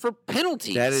Solanke in for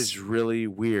penalties. That is really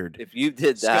weird. If you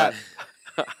did that,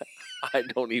 Scott. I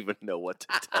don't even know what to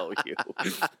tell you.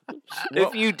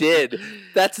 If you did,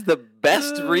 that's the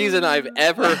best reason I've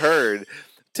ever heard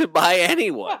to buy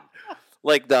anyone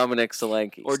like Dominic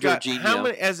Solanke. Or Scott, Jorginho. how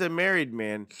many, as a married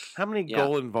man, how many Yeah.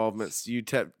 goal involvements do you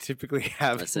typically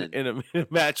have Listen. in a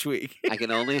match week? I can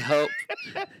only hope.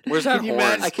 Where's that Can you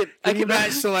horn? match- Can Can you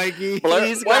match Solanke?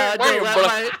 Please, God, why don't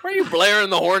let are you blaring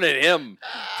the horn at him?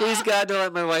 Please, God, don't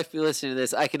let my wife be listening to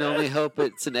this. I can only hope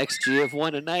it's an XG of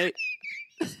 1 a night.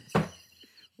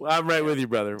 Well, I'm right with you,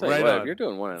 brother. Tell you Right what, on. You're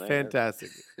doing one a night.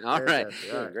 Fantastic. All right.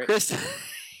 Fantastic. All right. Great. Chris.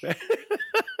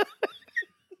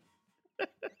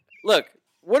 Look,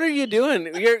 what are you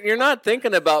doing? You're not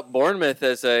thinking about Bournemouth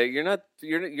as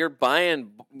you're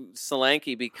buying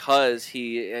Solanke because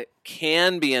he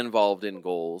can be involved in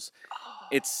goals.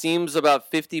 It seems about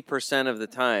 50% of the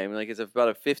time, like it's about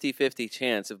a 50-50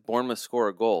 chance if Bournemouth score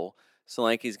a goal,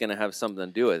 Solanke's going to have something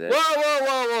to do with it.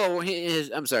 Whoa.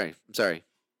 I'm sorry.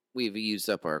 We've used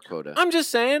up our quota. I'm just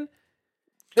saying.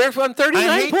 They're on 39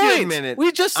 I hate to points. admit it.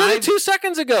 We just said it 2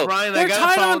 seconds ago. Brian, they're I gotta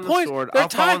tied fall on on the points. sword. They're I'll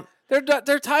fall tied. on-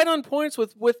 They're tied on points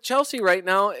with Chelsea right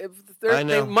now. I They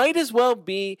know. might as well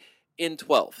be in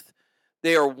 12th.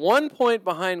 They are 1 point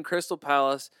behind Crystal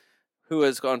Palace, who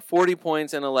has gone 40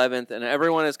 points in 11th, and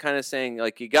everyone is kind of saying,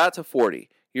 like, you got to 40.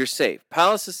 You're safe.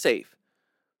 Palace is safe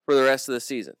for the rest of the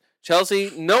season.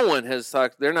 Chelsea, no one has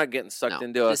sucked. They're not getting sucked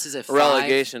into this is a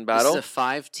relegation battle. This is a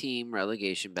 5-team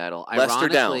relegation battle. Leicester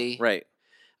down. Ironically, Right.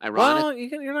 Ironic.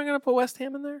 Well, you're not going to put West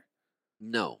Ham in there?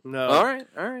 No. No. All right.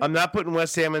 I'm not putting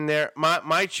West Ham in there.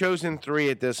 My chosen 3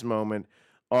 at this moment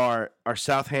are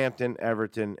Southampton,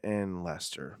 Everton, and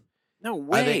Leicester. No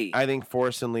way. I think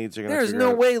Forest and Leeds are going to. There's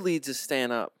no way Leeds is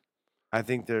staying up. I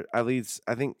think Leeds'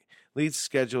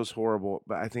 schedule is horrible,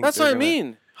 but I think That's they're what I gonna-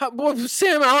 mean.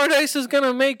 Sam Allardyce is going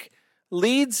to make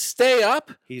Leeds stay up?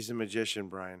 He's a magician,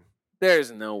 Brian.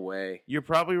 There's no way. You're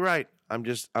probably right.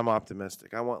 I'm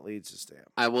optimistic. I want Leeds to stay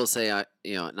up. I will say,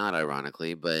 not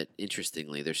ironically, but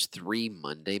interestingly, there's 3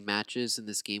 Monday matches in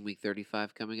this game week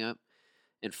 35 coming up,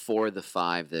 and 4 of the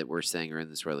 5 that we're saying are in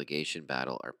this relegation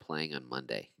battle are playing on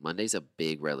Monday. Monday's a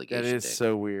big relegation That is day.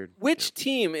 so weird. Which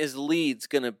team is Leeds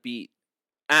going to beat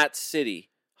at City,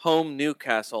 home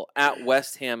Newcastle, at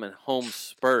West Ham, and home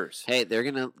Spurs? Hey, they're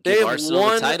gonna They've give Arsenal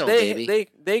won. the title, baby.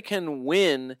 They can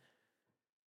win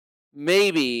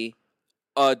maybe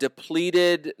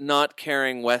depleted, not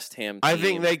caring West Ham team. I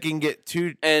think they can get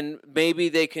 2. And maybe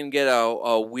they can get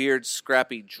a weird,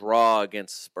 scrappy draw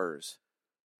against Spurs.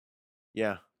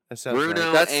 Yeah, that sounds Bruno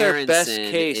right. That's their best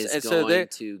Aronson case, is and so going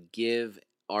to give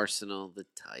Arsenal the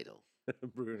title.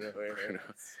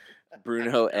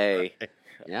 Bruno A.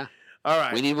 Yeah, All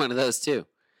right. we need one of those too.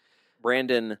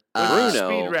 Brandon Uh, Bruno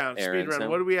Speed round. Aronson.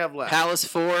 What do we have left? Palace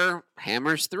 4,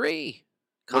 Hammers 3.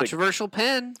 What a- Controversial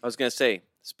pen. I was gonna say,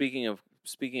 speaking of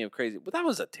crazy, but that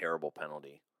was a terrible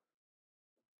penalty.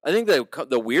 I think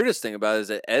the weirdest thing about it is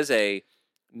that Eze,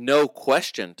 no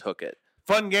question, took it.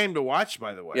 Fun game to watch,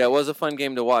 by the way. Yeah, it was a fun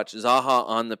game to watch. Zaha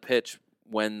on the pitch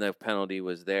when the penalty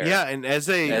was there. Yeah, and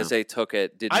Eze took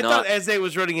it. I not. thought Eze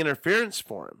was running interference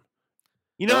for him.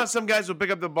 You know how some guys will pick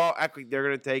up the ball, act like they're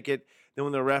going to take it. Then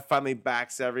when the ref finally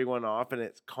backs everyone off and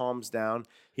it calms down,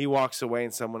 he walks away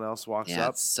and someone else walks Yeah, up.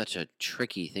 it's such a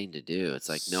tricky thing to do. It's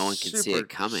like no one can see it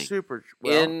coming. Super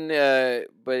well.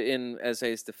 But in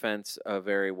Eze's defense, a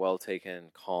very well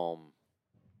taken, calm,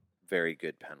 very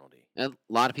good penalty. A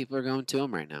lot of people are going to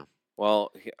him right now.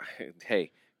 Well,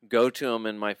 hey, go to him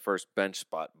in my first bench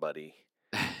spot, buddy.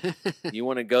 You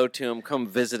want to go to him? Come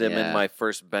visit him in Yeah. my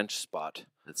first bench spot.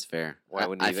 That's fair. Why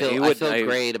wouldn't I he even- he feel, wouldn't- I feel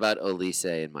great about Olise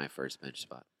in my first bench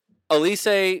spot.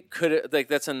 Elise could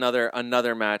that's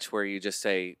another match where you just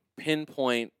say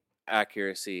pinpoint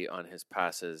accuracy on his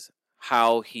passes.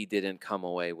 How he didn't come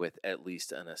away with at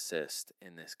least an assist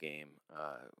in this game,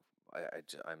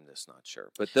 I'm just not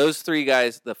sure. But those three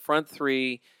guys, the front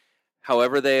three,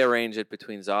 however they arrange it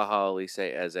between Zaha, Elise,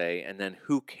 Eze, and then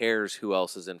who cares who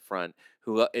else is in front?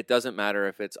 It doesn't matter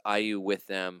if it's IU with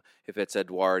them, if it's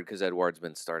Edouard, because Edouard's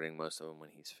been starting most of them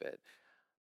when he's fit.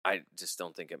 I just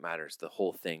don't think it matters. The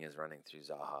whole thing is running through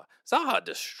Zaha. Zaha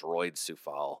destroyed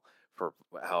Soufal for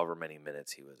however many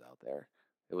minutes he was out there.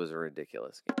 It was a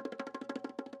ridiculous game.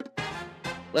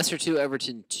 Leicester 2,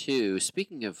 Everton 2.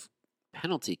 Speaking of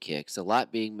penalty kicks, a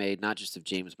lot being made not just of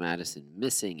James Maddison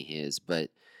missing his, but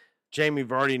Jamie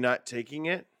Vardy not taking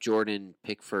it. Jordan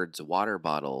Pickford's water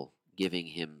bottle giving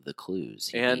him the clues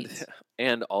he needs.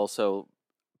 And also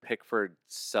Pickford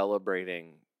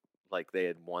celebrating like they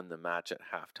had won the match at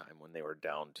halftime when they were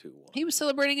down 2-1. He was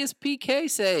celebrating his PK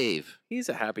save. He's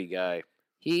a happy guy.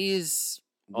 He's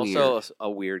weird. Also a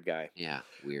weird guy. Yeah,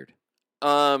 weird.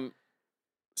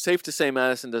 Safe to say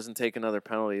Madison doesn't take another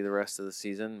penalty the rest of the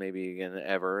season, maybe again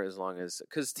ever, as long as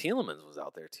because Tielemans was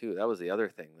out there too. That was the other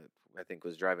thing that I think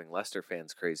was driving Leicester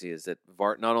fans crazy is that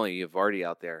not only you have Vardy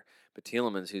out there, but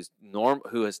Tielemans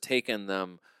who has taken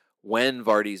them when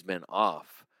Vardy's been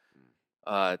off.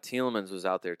 Tielemans was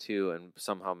out there too, and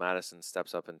somehow Madison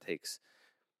steps up and takes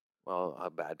a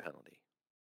bad penalty.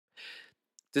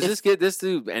 Does this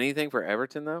do anything for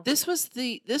Everton though? This was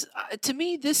to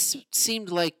me. This seemed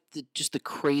like just the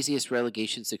craziest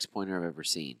relegation 6-pointer I've ever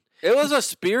seen. It was a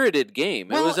spirited game.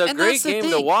 Well, it was a and great that's the game to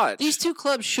thing. watch. These two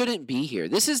clubs shouldn't be here.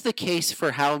 This is the case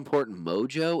for how important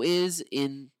mojo is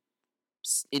in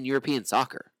European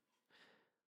soccer.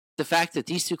 The fact that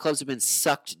these two clubs have been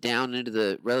sucked down into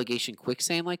the relegation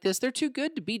quicksand like this, they're too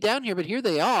good to be down here, but here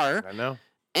they are. I know.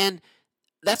 And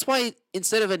that's why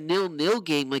instead of a 0-0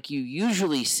 game like you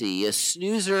usually see, a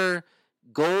snoozer,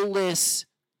 goalless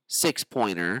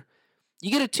 6-pointer,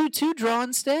 you get a 2-2 draw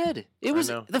instead.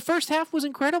 The first half was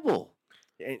incredible.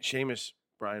 It ain't Seamus,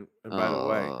 Brian. And by the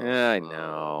way, Yeah, I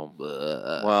know.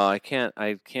 Well, I can't.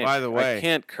 By the way, I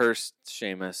can't curse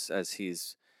Seamus as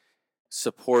he's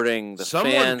supporting the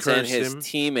Someone fans and cursed his him.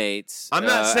 teammates. I'm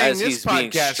not saying as this he's being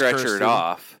podcast cursed stretchered him.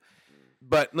 off.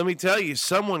 but let me tell you,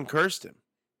 someone cursed him.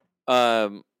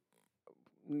 And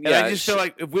And I just feel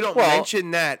like if we don't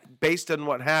mention that based on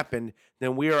what happened,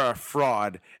 then we are a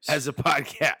fraud as a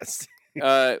podcast.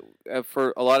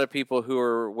 for a lot of people who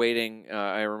are waiting,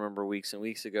 I remember weeks and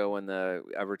weeks ago when the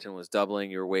Everton was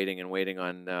doubling, you were waiting and waiting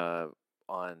on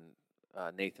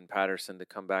Nathan Patterson to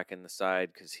come back in the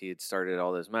side because he had started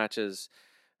all those matches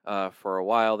for a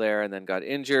while there and then got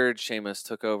injured. Seamus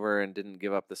took over and didn't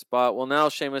give up the spot. Well, now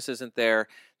Seamus isn't there.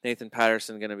 Nathan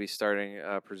Patterson going to be starting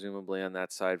presumably on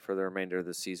that side for the remainder of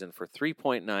the season for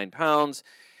 £3.9.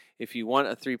 If you want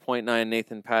a 3.9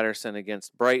 Nathan Patterson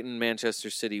against Brighton, Manchester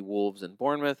City, Wolves, and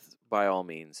Bournemouth, by all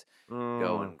means,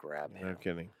 go and grab him. No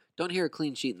kidding. Don't hear a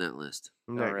clean sheet in that list.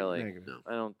 Not really. Negative. No.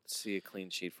 I don't see a clean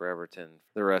sheet for Everton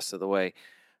the rest of the way.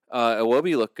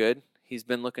 Iwobi looked good. He's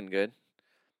been looking good.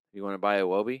 You want to buy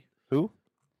Iwobi? Who?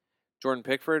 Jordan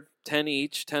Pickford,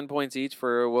 10 points each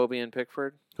for Iwobi and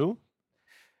Pickford. Who?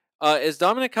 Is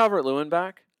Dominic Calvert-Lewin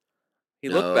back? He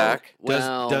looked back.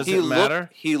 Does He it matter?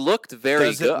 He looked very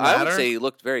Does it good. I would matter? say he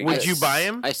looked very Would good. you buy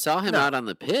him? I saw him No. out on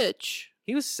the pitch.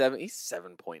 He's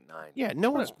 7.9. Yeah,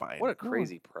 no What one's a, buying. what a it. No one-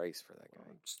 crazy price for that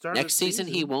guy. Start of Next season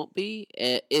he won't be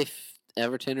if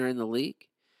Everton are in the league.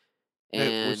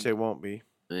 And Which they won't be.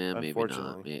 maybe not.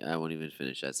 unfortunately. I won't even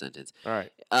finish that sentence. All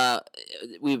right.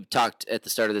 We've talked at the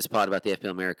start of this pod about the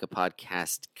FPL America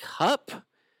Podcast Cup.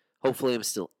 Hopefully, I'm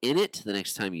still in it the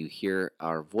next time you hear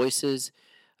our voices.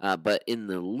 But in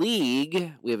the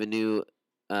league, we have a new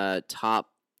we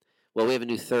have a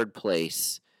new third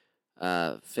place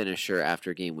finisher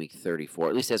after game week 34,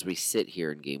 at least as we sit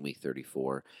here in game week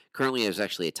 34. Currently, there's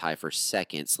actually a tie for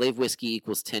second. Slave Whiskey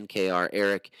equals 10 KR.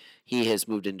 Eric, he has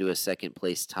moved into a second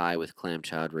place tie with Clam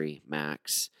Chowdhury,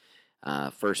 Max.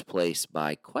 First place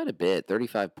by quite a bit,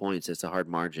 35 points. That's a hard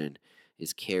margin.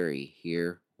 Is Carey.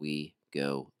 Here we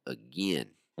go again.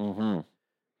 Mm-hmm.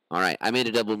 All right, I made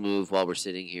a double move while we're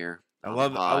sitting here. I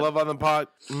love on the pod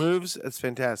moves. It's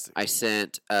fantastic. I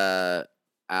sent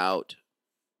out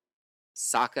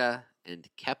Saka and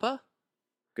Kepa,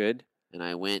 Good. and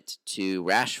I went to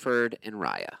Rashford and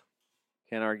Raya.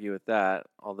 Can't argue with that.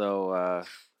 Although,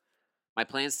 My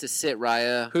plan's to sit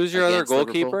Raya. who's your other against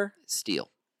Liverpool. goalkeeper?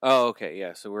 Steele. Oh, okay,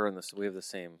 yeah. So we're in this. We have the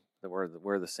same.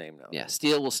 We're the same now. Yeah,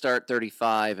 Steele will start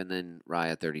 35, and then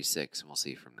Raya 36, and we'll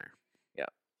see from there.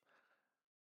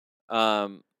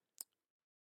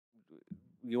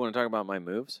 You want to talk about my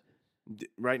moves?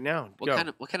 Right now. What go.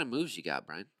 kind of moves you got,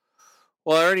 Brian?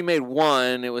 Well, I already made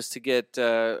one. It was to get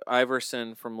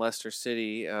Iverson from Leicester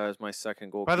City as my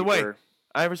second goalkeeper. By the way,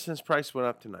 Iverson's price went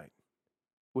up tonight,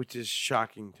 which is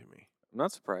shocking to me. I'm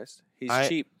not surprised. He's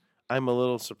cheap. I'm a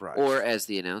little surprised. Or as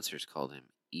the announcers called him,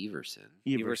 Everson.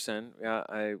 Everson. Yeah,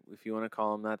 if you want to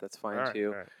call him that, that's fine All right, too.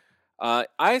 all right.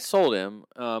 I sold him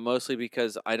mostly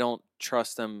because I don't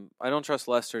trust them. I don't trust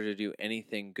Leicester to do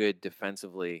anything good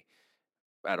defensively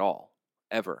at all,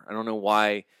 ever. I don't know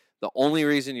why. The only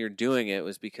reason you're doing it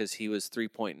was because he was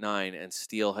 3.9 and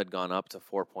Steele had gone up to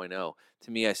 4.0.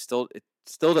 To me, it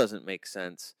still doesn't make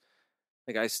sense.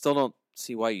 Like, I still don't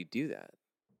see why you do that.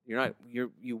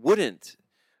 You wouldn't.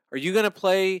 Are you gonna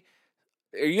play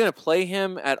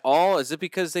him at all? Is it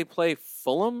because they play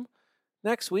Fulham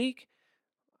next week?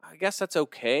 I guess that's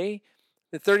okay.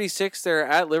 The 36, they're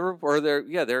at Liverpool, or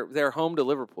they're home to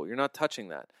Liverpool. You're not touching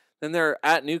that. Then they're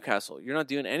at Newcastle. You're not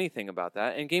doing anything about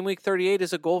that. And game week 38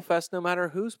 is a goal fest no matter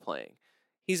who's playing.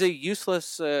 He's a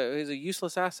useless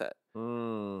asset.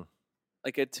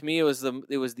 Like, to me, it was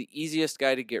the easiest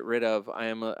guy to get rid of. I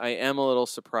am a little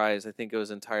surprised. I think it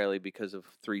was entirely because of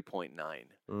 3.9.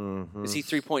 Mm-hmm. Is he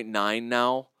 3.9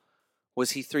 now?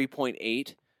 Was he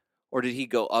 3.8, or did he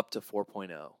go up to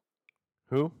 4.0?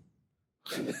 Who?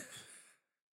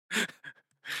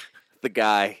 The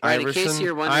guy. Brian, in case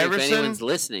you're wondering if Iverson? anyone's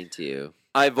listening to you,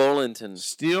 Joelinton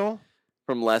Steele?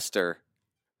 from Leicester.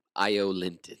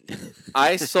 Joelinton.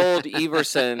 I sold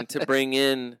Everson to bring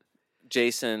in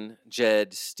Jason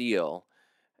Jed Steele,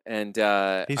 and He's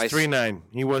 3.9.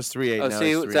 He was 3.8. Oh, now see,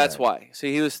 he's 3.9. that's why. So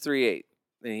he was 3.8,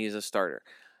 and he's a starter.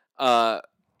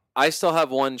 I still have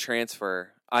one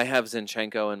transfer. I have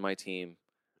Zinchenko in my team.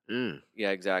 Yeah,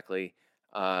 exactly.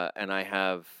 And I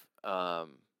have. I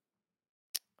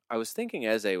was thinking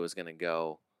Eze was going to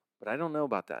go, but I don't know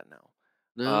about that now.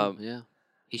 No, yeah.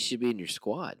 He should be in your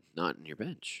squad, not in your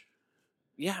bench.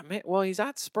 Yeah, man, well, he's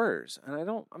at Spurs, and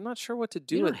I'm not sure what to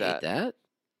do You with don't hate that.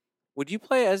 Would you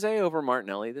play Eze over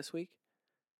Martinelli this week?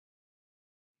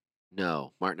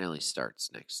 No, Martinelli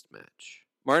starts next match.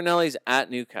 Martinelli's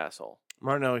at Newcastle.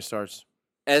 Martinelli starts.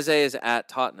 Eze is at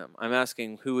Tottenham. I'm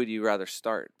asking, who would you rather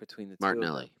start between the two?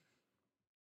 Martinelli.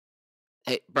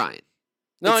 Hey, Brian.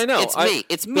 No, I know.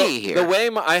 It's me here. The way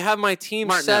I have my team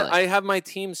set, Martinelli. I have my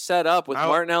team set up with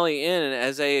Martinelli in and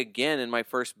Eze again in my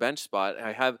first bench spot.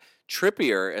 I have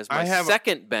Trippier as my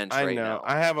second bench right now.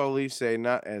 I have Elise,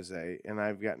 not Eze, and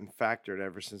I've gotten factored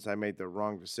ever since I made the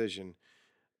wrong decision.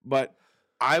 But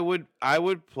I would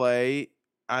play.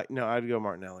 I'd go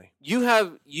Martinelli.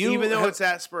 Even though it's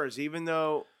at Spurs, even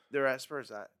though they're at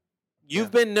Spurs,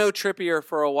 you've been no Trippier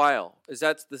for a while. Is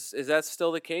that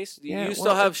still the case? You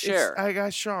still have Cher. I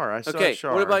got Shar. I still okay. have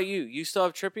Shar. What about you? You still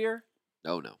have Trippier?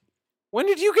 No. When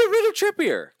did you get rid of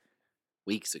Trippier?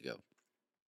 Weeks ago.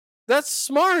 That's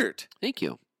smart. Thank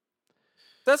you.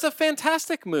 That's a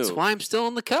fantastic move. That's why I'm still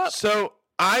in the cup. So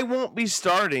I won't be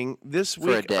starting this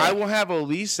For a week. day. I will have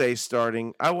Elise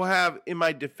starting. I will have in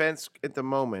my defense at the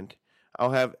moment.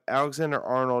 I'll have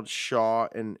Alexander-Arnold, Shaw,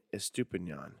 and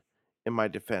Estupinian in my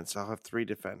defense. I'll have 3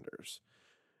 defenders,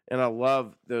 and I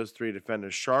love those 3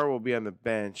 defenders. Shaw will be on the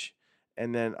bench,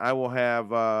 and then I will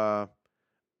have. I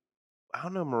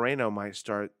don't know. Moreno might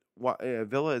start.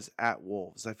 Villa is at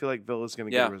Wolves. I feel like Villa's going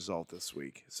to get a result this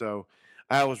week. So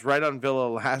I was right on Villa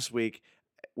last week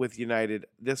with United.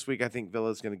 This week, I think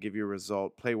Villa's going to give you a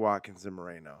result. Play Watkins and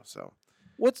Moreno. So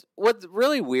What's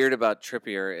really weird about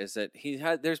Trippier is that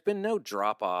there's been no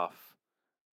drop off.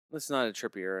 It's not a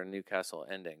Trippier and Newcastle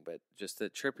ending, but just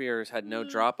that Trippier's had no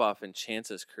drop off in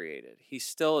chances created. He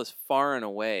still is far and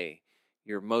away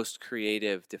your most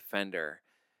creative defender.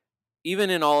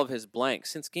 Even in all of his blanks,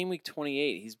 since game week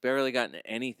 28, he's barely gotten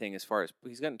anything as far as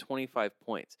he's gotten 25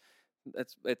 points.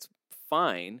 It's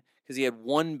fine because he had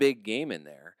one big game in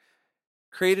there.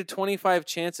 Created 25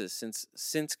 chances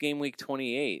since game week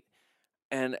 28,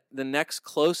 and the next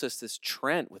closest is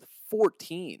Trent with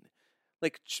 14.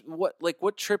 What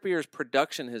Trippier's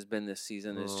production has been this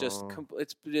season is just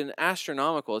it's been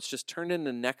astronomical. It's just turned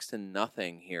into next to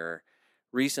nothing here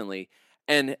recently,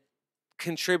 and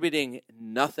contributing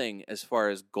nothing as far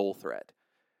as goal threat.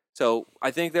 So I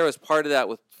think there was part of that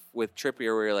with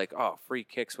Trippier where you're like, oh, free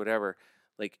kicks, whatever.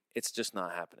 Like, it's just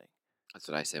not happening. That's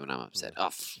what I say when I'm upset.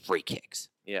 Oh, free kicks.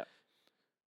 Yeah.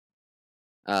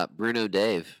 Bruno,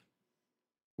 Dave,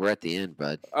 we're at the end,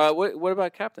 bud. What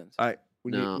about captains? all right,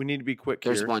 we need to be quick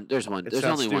There's here. one. There's It only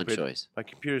sounds one stupid. choice. My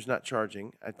computer's not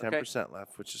charging. I have 10%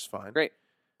 left, which is fine. Great.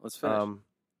 Let's finish. All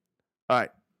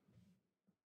right.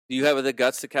 Do you have the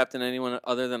guts to captain anyone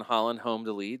other than Holland home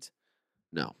to Leeds?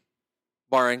 No.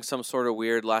 Barring some sort of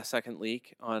weird last-second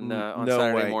leak on No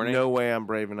Saturday way. morning? No way I'm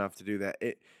brave enough to do that.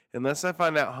 Unless I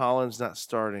find out Holland's not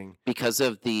starting. Because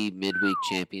of the midweek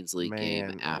Champions League game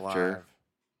Man after. alive.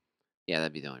 Yeah,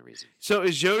 that'd be the only reason. So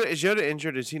is Jota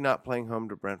injured? Is he not playing home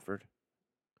to Brentford?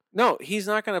 No, he's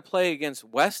not going to play against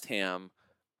West Ham.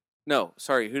 No,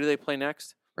 sorry. Who do they play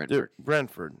next?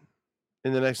 Brentford.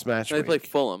 In the next match. They play week.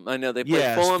 Fulham. I know they play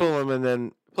Yeah, Fulham. and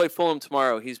then Play Fulham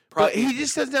tomorrow. but he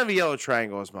just doesn't have a yellow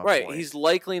triangle. Is my right. point. He's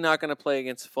likely not going to play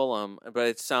against Fulham, but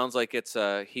it sounds like it's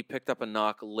he picked up a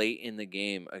knock late in the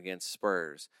game against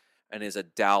Spurs and is a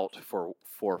doubt for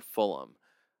Fulham.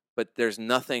 But there's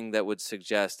nothing that would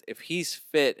suggest if he's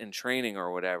fit in training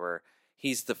or whatever,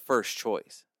 he's the first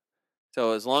choice.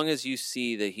 So as long as you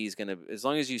see that as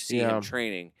long as you see him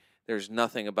training, there's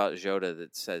nothing about Jota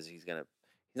that says he's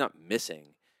not missing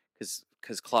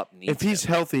because Klopp needs. If he's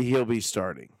him. healthy, he'll be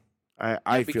starting.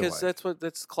 I feel because like.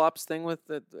 that's Klopp's thing with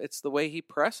it. It's the way he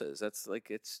presses. That's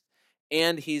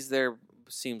and he's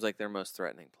seems like their most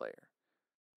threatening player.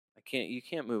 You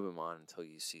can't move him on until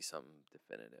you see something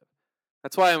definitive.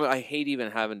 That's why I hate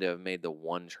even having to have made the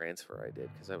one transfer I did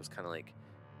because I was kind of like,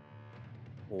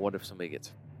 well, what if somebody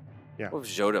gets? Yeah. What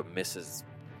if Jota misses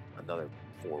another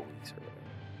 4 weeks or whatever?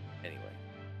 Anyway,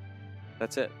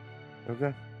 that's it.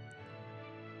 Okay.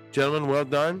 Gentlemen, well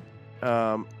done.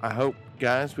 I hope,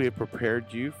 guys, we have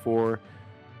prepared you for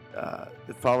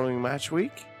the following match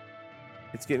week.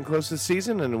 It's getting close to the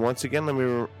season, and once again, let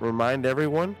me remind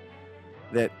everyone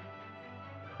that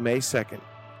May 2nd,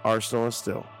 Arsenal is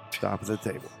still top of the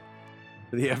table.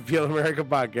 For the FPL America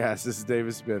podcast, this is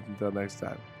David Smith. Until next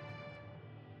time.